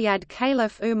Umayyad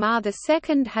Caliph Umar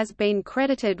II has been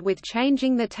credited with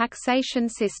changing the taxation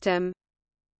system.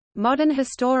 Modern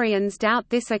historians doubt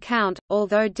this account,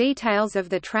 although details of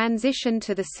the transition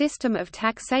to the system of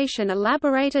taxation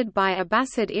elaborated by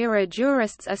Abbasid-era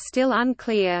jurists are still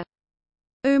unclear.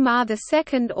 Umar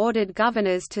II ordered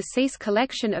governors to cease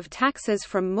collection of taxes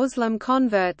from Muslim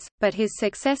converts, but his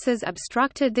successors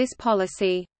obstructed this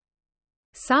policy.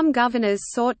 Some governors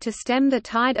sought to stem the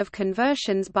tide of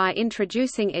conversions by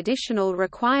introducing additional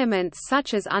requirements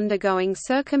such as undergoing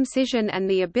circumcision and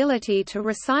the ability to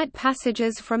recite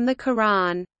passages from the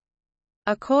Qur'an.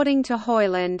 According to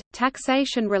Hoyland,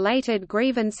 taxation-related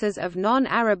grievances of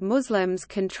non-Arab Muslims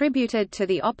contributed to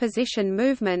the opposition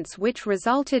movements which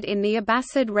resulted in the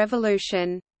Abbasid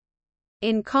Revolution.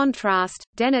 In contrast,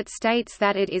 Dennett states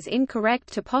that it is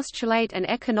incorrect to postulate an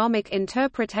economic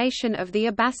interpretation of the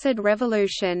Abbasid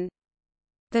Revolution.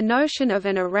 The notion of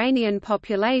an Iranian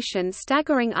population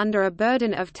staggering under a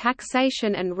burden of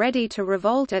taxation and ready to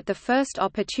revolt at the first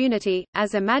opportunity,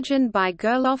 as imagined by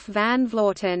Gerlof van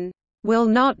Vleuten, will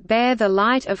not bear the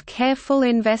light of careful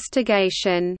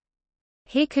investigation.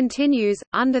 He continues,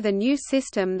 under the new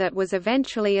system that was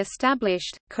eventually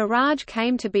established, Kharaj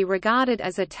came to be regarded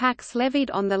as a tax levied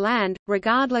on the land,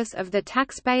 regardless of the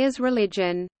taxpayer's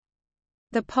religion.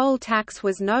 The poll tax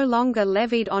was no longer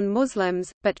levied on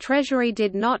Muslims, but treasury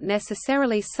did not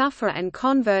necessarily suffer and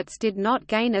converts did not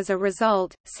gain as a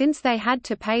result, since they had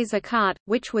to pay zakat,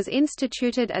 which was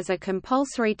instituted as a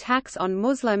compulsory tax on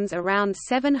Muslims around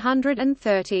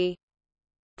 730.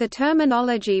 The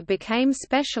terminology became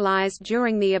specialized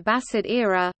during the Abbasid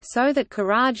era, so that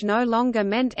kharaj no longer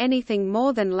meant anything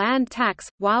more than land tax,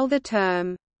 while the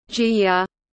term jizya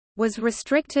was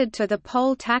restricted to the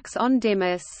poll tax on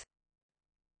dimmas.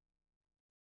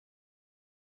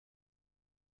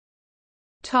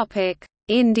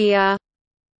 India.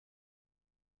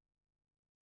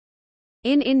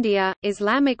 In India,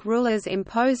 Islamic rulers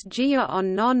imposed jizya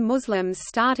on non-Muslims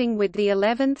starting with the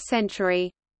 11th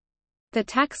century. The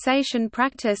taxation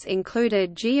practice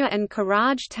included jizya and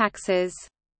kharaj taxes.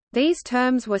 These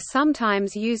terms were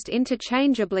sometimes used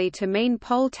interchangeably to mean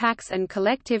poll tax and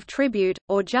collective tribute,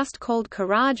 or just called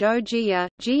kharaj o jizya.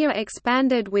 Jizya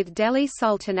expanded with Delhi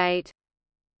Sultanate.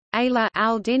 Ala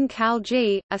al-Din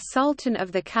Khalji, a sultan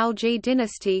of the Khalji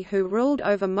dynasty who ruled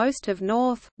over most of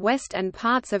north, west and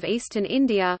parts of eastern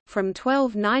India, from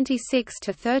 1296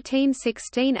 to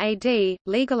 1316 AD,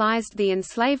 legalized the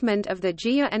enslavement of the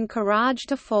jizya and kharaj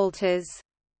defaulters.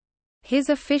 His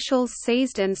officials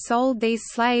seized and sold these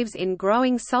slaves in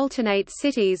growing sultanate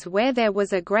cities where there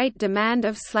was a great demand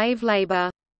of slave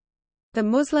labor. The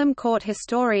Muslim court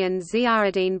historian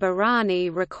Ziauddin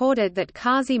Bahrani recorded that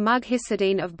Qazi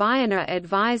Mughisuddin of Bayana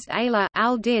advised Ala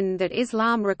al-Din that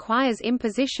Islam requires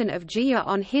imposition of jizya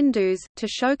on Hindus, to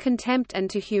show contempt and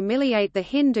to humiliate the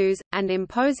Hindus, and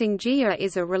imposing jizya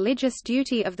is a religious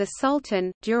duty of the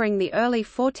Sultan. During the early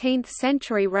 14th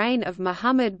century reign of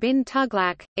Muhammad bin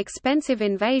Tughlaq, expensive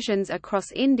invasions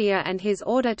across India and his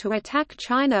order to attack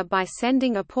China by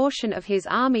sending a portion of his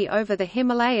army over the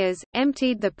Himalayas,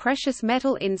 emptied the precious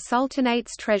metal in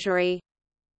Sultanate's treasury.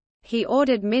 He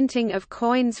ordered minting of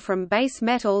coins from base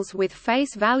metals with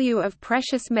face value of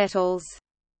precious metals.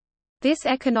 This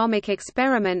economic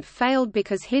experiment failed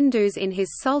because Hindus in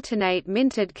his sultanate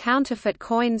minted counterfeit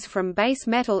coins from base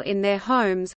metal in their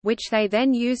homes, which they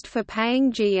then used for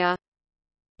paying jizya.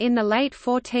 In the late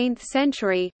 14th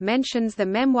century, mentions the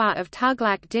memoir of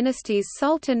Tughlaq dynasty's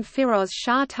Sultan Firoz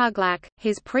Shah Tughlaq.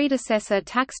 His predecessor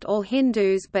taxed all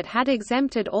Hindus but had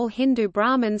exempted all Hindu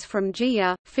Brahmins from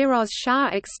jizya. Firoz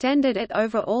Shah extended it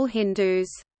over all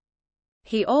Hindus.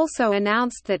 He also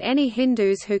announced that any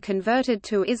Hindus who converted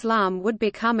to Islam would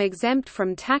become exempt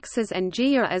from taxes and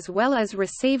jizya as well as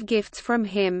receive gifts from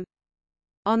him.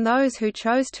 On those who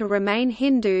chose to remain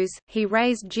Hindus, he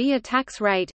raised jizya tax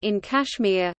rate. In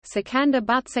Kashmir, Sikandar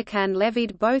Butsakan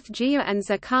levied both jizya and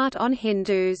zakat on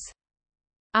Hindus.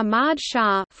 Ahmad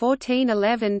Shah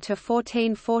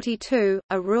 (1411–1442),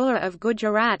 a ruler of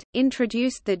Gujarat,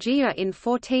 introduced the jizya in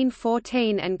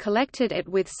 1414 and collected it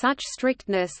with such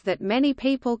strictness that many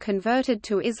people converted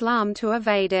to Islam to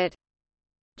evade it.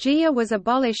 Jizya was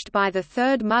abolished by the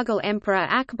third Mughal Emperor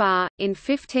Akbar, in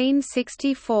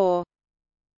 1564.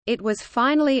 It was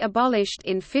finally abolished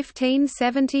in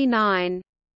 1579.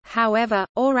 However,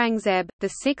 Aurangzeb, the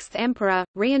sixth emperor,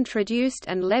 reintroduced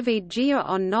and levied jizya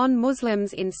on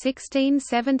non-Muslims in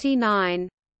 1679.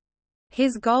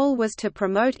 His goal was to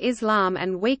promote Islam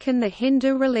and weaken the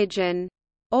Hindu religion.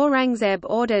 Aurangzeb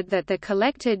ordered that the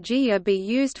collected jizya be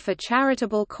used for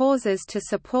charitable causes to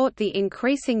support the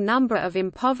increasing number of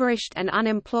impoverished and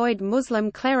unemployed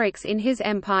Muslim clerics in his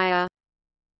empire.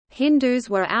 Hindus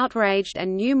were outraged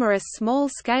and numerous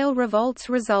small-scale revolts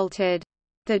resulted.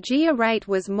 The jizya rate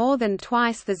was more than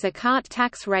twice the zakat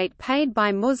tax rate paid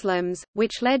by Muslims,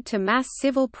 which led to mass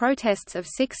civil protests of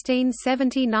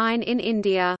 1679 in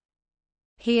India.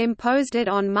 He imposed it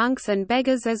on monks and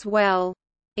beggars as well.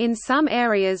 In some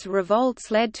areas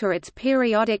revolts led to its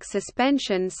periodic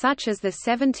suspension, such as the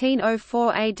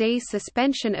 1704 AD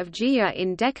suspension of jizya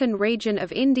in Deccan region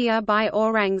of India by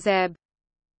Aurangzeb.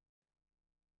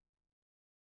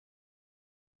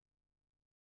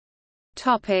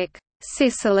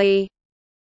 Sicily.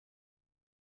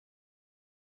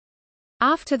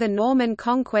 After the Norman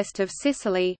conquest of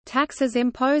Sicily, taxes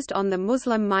imposed on the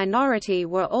Muslim minority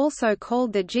were also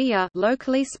called the jizya,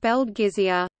 locally spelled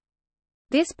gizya.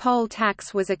 This poll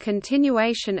tax was a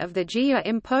continuation of the jizya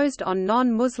imposed on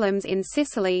non-Muslims in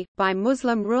Sicily, by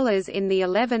Muslim rulers in the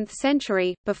 11th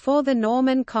century, before the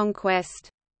Norman conquest.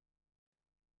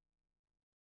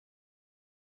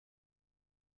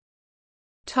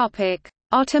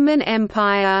 Ottoman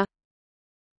Empire.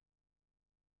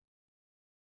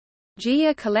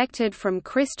 Jizya collected from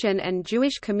Christian and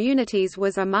Jewish communities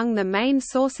was among the main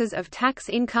sources of tax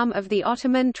income of the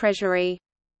Ottoman treasury.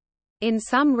 In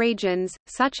some regions,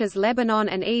 such as Lebanon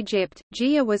and Egypt,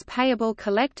 jizya was payable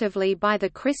collectively by the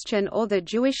Christian or the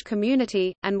Jewish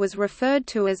community, and was referred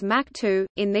to as maktu.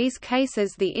 In these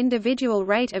cases the individual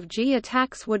rate of jizya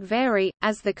tax would vary,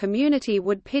 as the community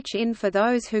would pitch in for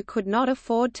those who could not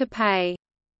afford to pay.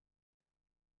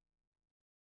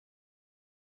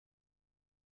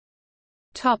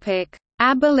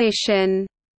 Abolition.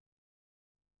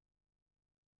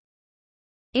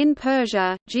 In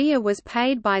Persia, jizya was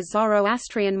paid by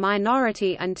Zoroastrian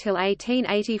minority until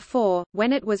 1884,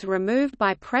 when it was removed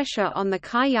by pressure on the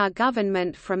Qajar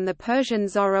government from the Persian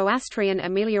Zoroastrian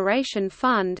Amelioration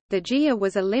Fund. The jizya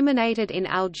was eliminated in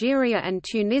Algeria and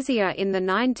Tunisia in the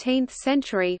 19th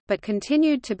century, but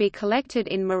continued to be collected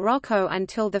in Morocco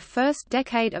until the first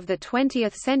decade of the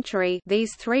 20th century.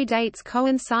 These three dates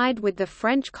coincide with the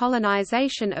French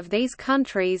colonization of these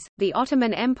countries. The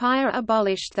Ottoman Empire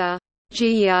abolished the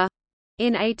jizya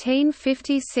in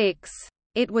 1856.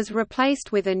 It was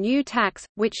replaced with a new tax,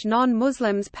 which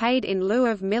non-Muslims paid in lieu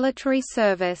of military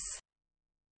service.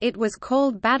 It was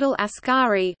called Badal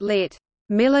Askari, lit.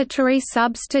 Military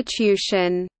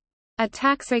substitution, a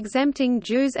tax exempting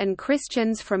Jews and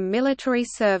Christians from military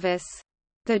service.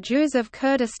 The Jews of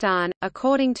Kurdistan,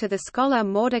 according to the scholar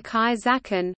Mordecai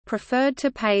Zaken, preferred to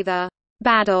pay the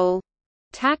Badal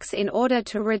tax in order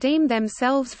to redeem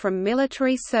themselves from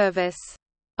military service.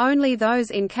 Only those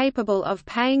incapable of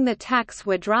paying the tax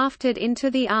were drafted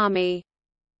into the army.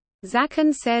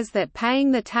 Zaken says that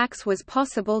paying the tax was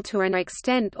possible to an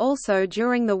extent also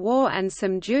during the war, and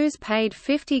some Jews paid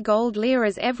 50 gold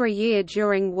liras every year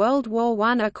during World War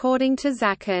I. According to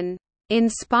Zaken, in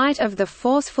spite of the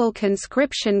forceful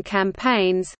conscription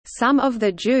campaigns, some of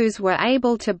the Jews were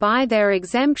able to buy their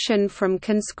exemption from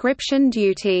conscription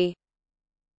duty.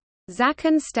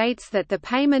 Zaken states that the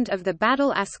payment of the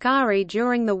Badal Askari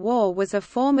during the war was a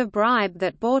form of bribe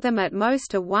that bought them at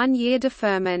most a one-year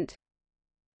deferment.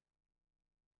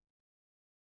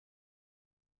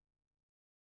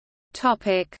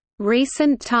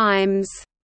 Recent times.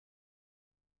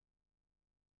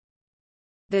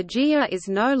 The jizya is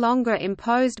no longer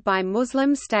imposed by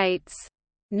Muslim states.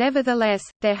 Nevertheless,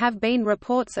 there have been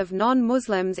reports of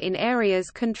non-Muslims in areas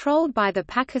controlled by the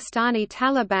Pakistani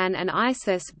Taliban and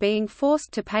ISIS being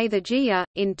forced to pay the jizya.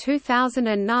 In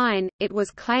 2009, it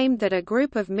was claimed that a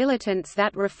group of militants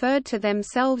that referred to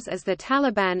themselves as the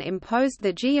Taliban imposed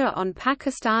the jizya on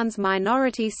Pakistan's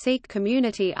minority Sikh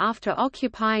community after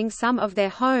occupying some of their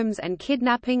homes and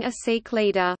kidnapping a Sikh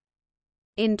leader.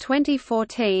 In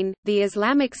 2014, the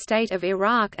Islamic State of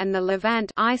Iraq and the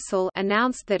Levant (ISIL)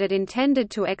 announced that it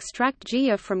intended to extract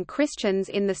jizya from Christians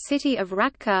in the city of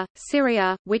Raqqa,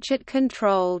 Syria, which it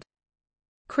controlled.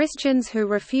 Christians who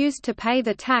refused to pay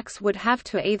the tax would have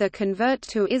to either convert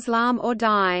to Islam or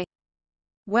die.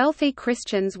 Wealthy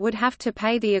Christians would have to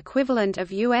pay the equivalent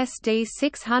of USD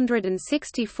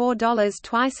 $664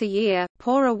 twice a year,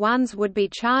 poorer ones would be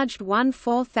charged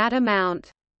 1/4 that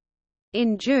amount.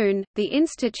 In June, the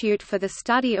Institute for the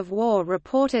Study of War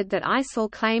reported that ISIL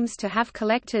claims to have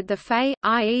collected the fay,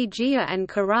 i.e. jizya and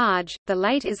kharaj. The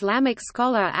late Islamic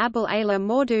scholar Abul Ala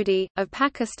Maududi, of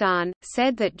Pakistan,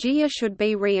 said that jizya should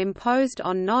be reimposed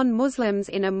on non-Muslims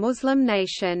in a Muslim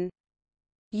nation.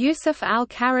 Yusuf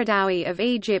al-Qaradawi of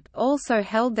Egypt also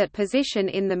held that position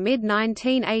in the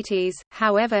mid-1980s,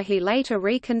 however he later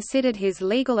reconsidered his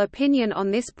legal opinion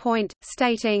on this point,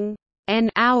 stating,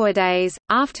 Nowadays,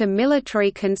 after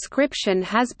military conscription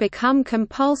has become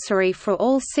compulsory for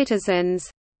all citizens,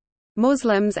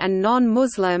 Muslims and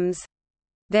non-Muslims,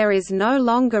 there is no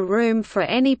longer room for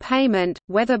any payment,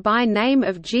 whether by name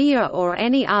of jizya or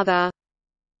any other.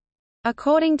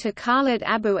 According to Khalid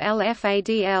Abu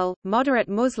el-Fadl, moderate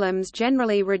Muslims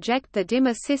generally reject the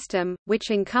dhimma system,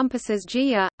 which encompasses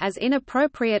jizya, as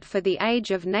inappropriate for the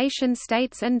age of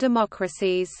nation-states and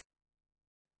democracies.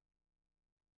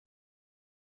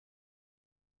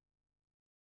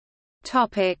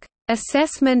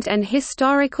 Assessment and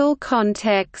historical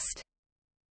context.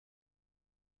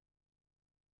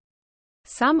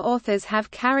 Some authors have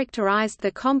characterized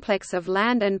the complex of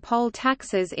land and poll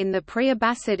taxes in the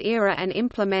pre-Abbasid era and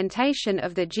implementation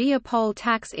of the jizya poll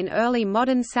tax in early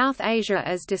modern South Asia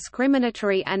as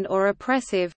discriminatory and/or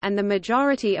oppressive, and the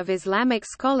majority of Islamic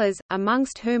scholars,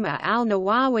 amongst whom are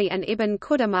al-Nawawi and Ibn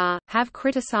Qudamah, have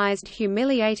criticized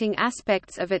humiliating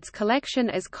aspects of its collection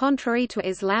as contrary to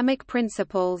Islamic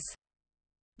principles.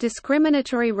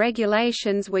 Discriminatory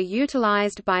regulations were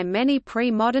utilized by many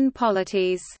pre-modern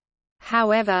polities.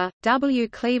 However, W.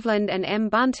 Cleveland and M.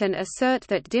 Bunton assert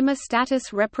that dhimma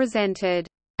status represented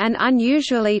an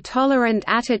unusually tolerant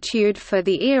attitude for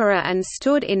the era and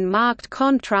stood in marked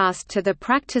contrast to the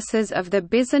practices of the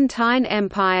Byzantine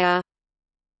Empire.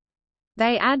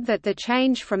 They add that the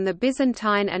change from the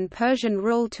Byzantine and Persian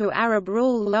rule to Arab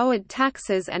rule lowered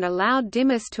taxes and allowed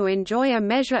dhimmis to enjoy a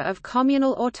measure of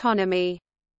communal autonomy.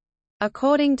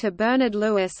 According to Bernard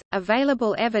Lewis,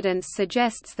 available evidence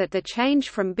suggests that the change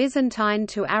from Byzantine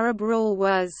to Arab rule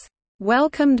was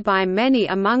welcomed by many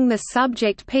among the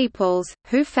subject peoples,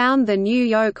 who found the new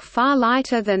yoke far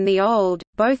lighter than the old,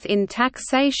 both in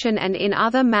taxation and in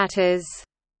other matters.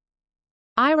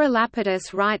 Ira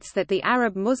Lapidus writes that the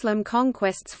Arab-Muslim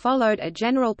conquests followed a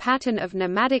general pattern of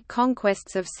nomadic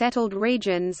conquests of settled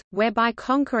regions, whereby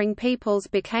conquering peoples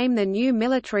became the new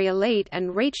military elite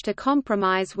and reached a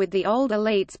compromise with the old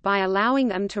elites by allowing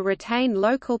them to retain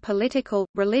local political,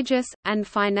 religious, and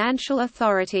financial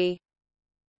authority.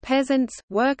 Peasants,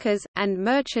 workers, and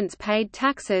merchants paid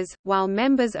taxes, while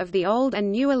members of the old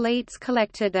and new elites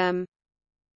collected them.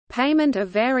 Payment of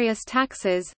various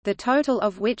taxes, the total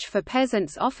of which for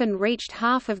peasants often reached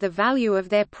half of the value of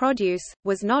their produce,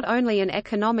 was not only an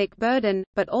economic burden,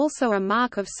 but also a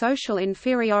mark of social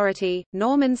inferiority.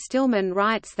 Norman Stillman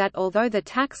writes that although the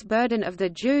tax burden of the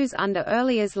Jews under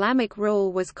early Islamic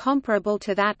rule was comparable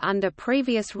to that under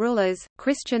previous rulers,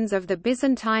 Christians of the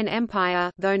Byzantine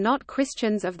Empire, though not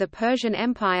Christians of the Persian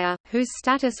Empire, whose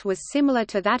status was similar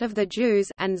to that of the Jews,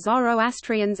 and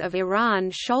Zoroastrians of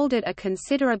Iran shouldered a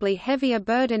considerable heavier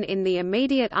burden in the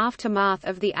immediate aftermath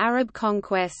of the Arab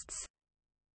conquests.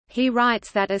 He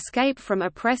writes that escape from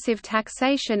oppressive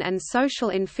taxation and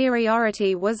social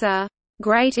inferiority was a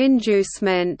great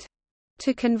inducement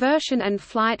to conversion and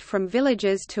flight from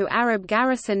villages to Arab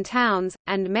garrison towns,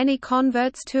 and many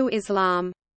converts to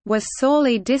Islam were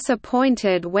sorely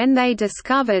disappointed when they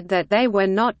discovered that they were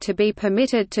not to be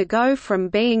permitted to go from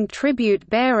being tribute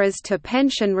bearers to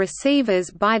pension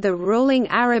receivers by the ruling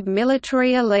Arab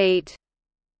military elite.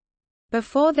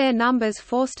 Before their numbers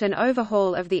forced an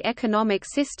overhaul of the economic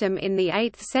system in the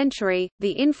 8th century,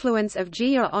 the influence of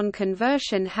jizya on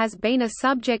conversion has been a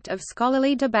subject of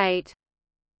scholarly debate.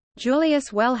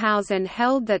 Julius Wellhausen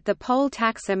held that the poll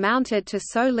tax amounted to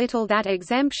so little that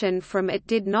exemption from it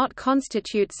did not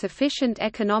constitute sufficient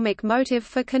economic motive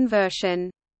for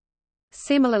conversion.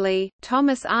 Similarly,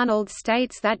 Thomas Arnold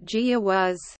states that jizya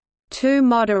was too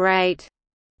moderate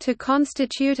to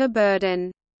constitute a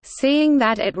burden, seeing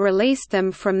that it released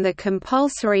them from the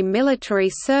compulsory military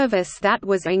service that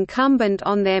was incumbent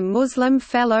on their Muslim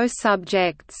fellow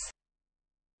subjects.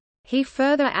 He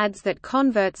further adds that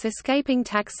converts escaping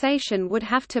taxation would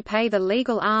have to pay the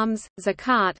legal alms,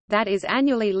 zakat, that is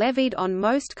annually levied on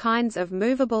most kinds of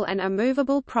movable and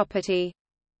immovable property.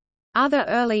 Other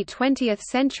early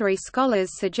 20th-century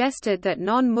scholars suggested that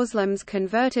non-Muslims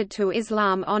converted to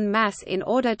Islam en masse in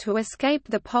order to escape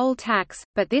the poll tax,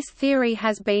 but this theory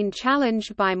has been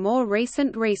challenged by more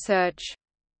recent research.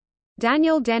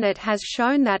 Daniel Dennett has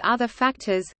shown that other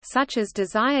factors, such as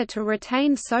desire to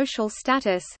retain social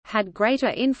status, had greater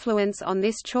influence on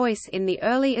this choice in the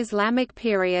early Islamic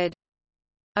period.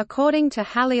 According to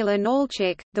Halil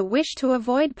Inalcik, the wish to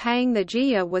avoid paying the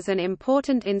jizya was an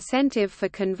important incentive for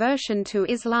conversion to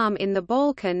Islam in the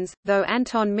Balkans, though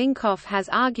Anton Minkoff has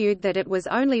argued that it was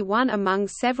only one among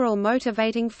several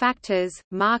motivating factors.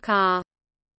 Mark R.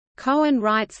 Cohen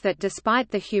writes that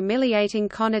despite the humiliating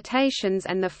connotations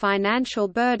and the financial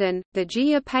burden, the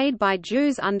jizya paid by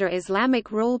Jews under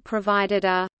Islamic rule provided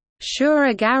a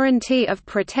surer guarantee of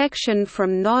protection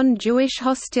from non-Jewish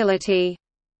hostility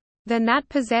than that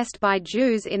possessed by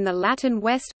Jews in the Latin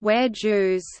West, where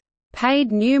Jews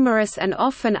paid numerous and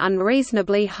often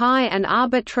unreasonably high and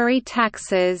arbitrary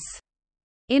taxes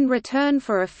in return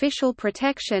for official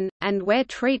protection, and where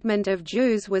treatment of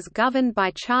Jews was governed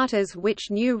by charters which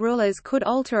new rulers could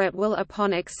alter at will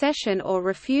upon accession or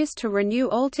refuse to renew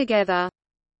altogether.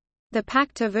 The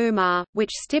Pact of Umar,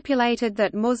 which stipulated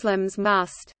that Muslims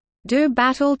must do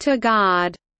battle to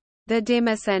guard the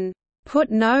dhimmis and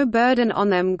put no burden on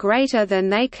them greater than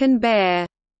they can bear,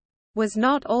 was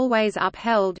not always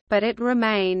upheld, but it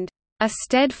remained a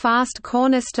steadfast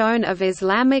cornerstone of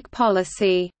Islamic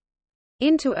policy.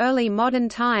 Into early modern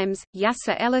times,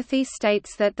 Yasser Elathi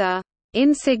states that the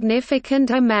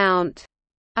insignificant amount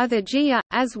of the jizya,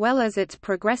 as well as its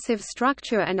progressive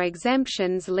structure and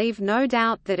exemptions, leave no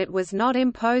doubt that it was not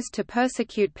imposed to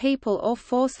persecute people or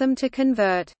force them to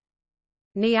convert.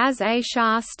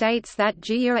 Niaz-a-Shah states that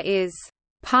jizya is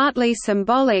partly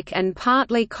symbolic and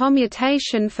partly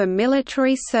commutation for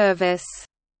military service.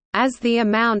 As the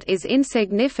amount is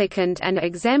insignificant and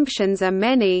exemptions are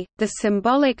many, the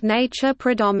symbolic nature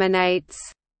predominates.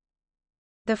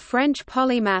 The French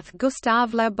polymath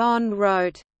Gustave Le Bon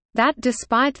wrote that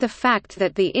despite the fact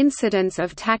that the incidence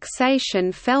of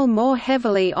taxation fell more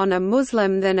heavily on a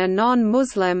Muslim than a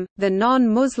non-Muslim, the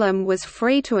non-Muslim was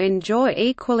free to enjoy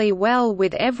equally well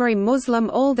with every Muslim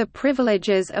all the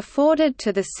privileges afforded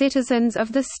to the citizens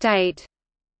of the state.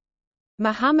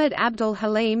 Muhammad Abdul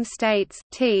Halim states,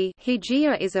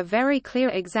 Hijya is a very clear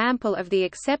example of the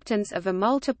acceptance of a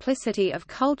multiplicity of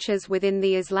cultures within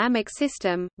the Islamic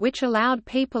system, which allowed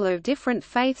people of different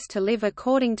faiths to live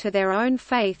according to their own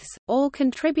faiths, all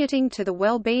contributing to the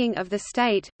well-being of the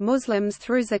state, Muslims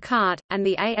through zakat, and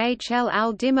the Ahl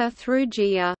al-Dhimma through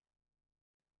jizya.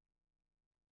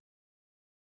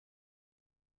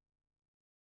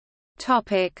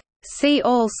 See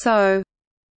also: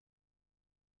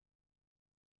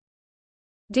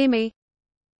 Dhimmi,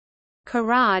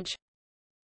 Kharaj,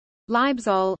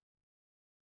 Liebzoll,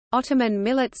 Ottoman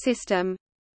millet system,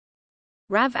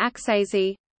 Rav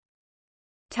Aksazi,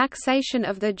 taxation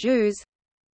of the Jews,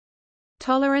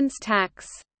 tolerance tax.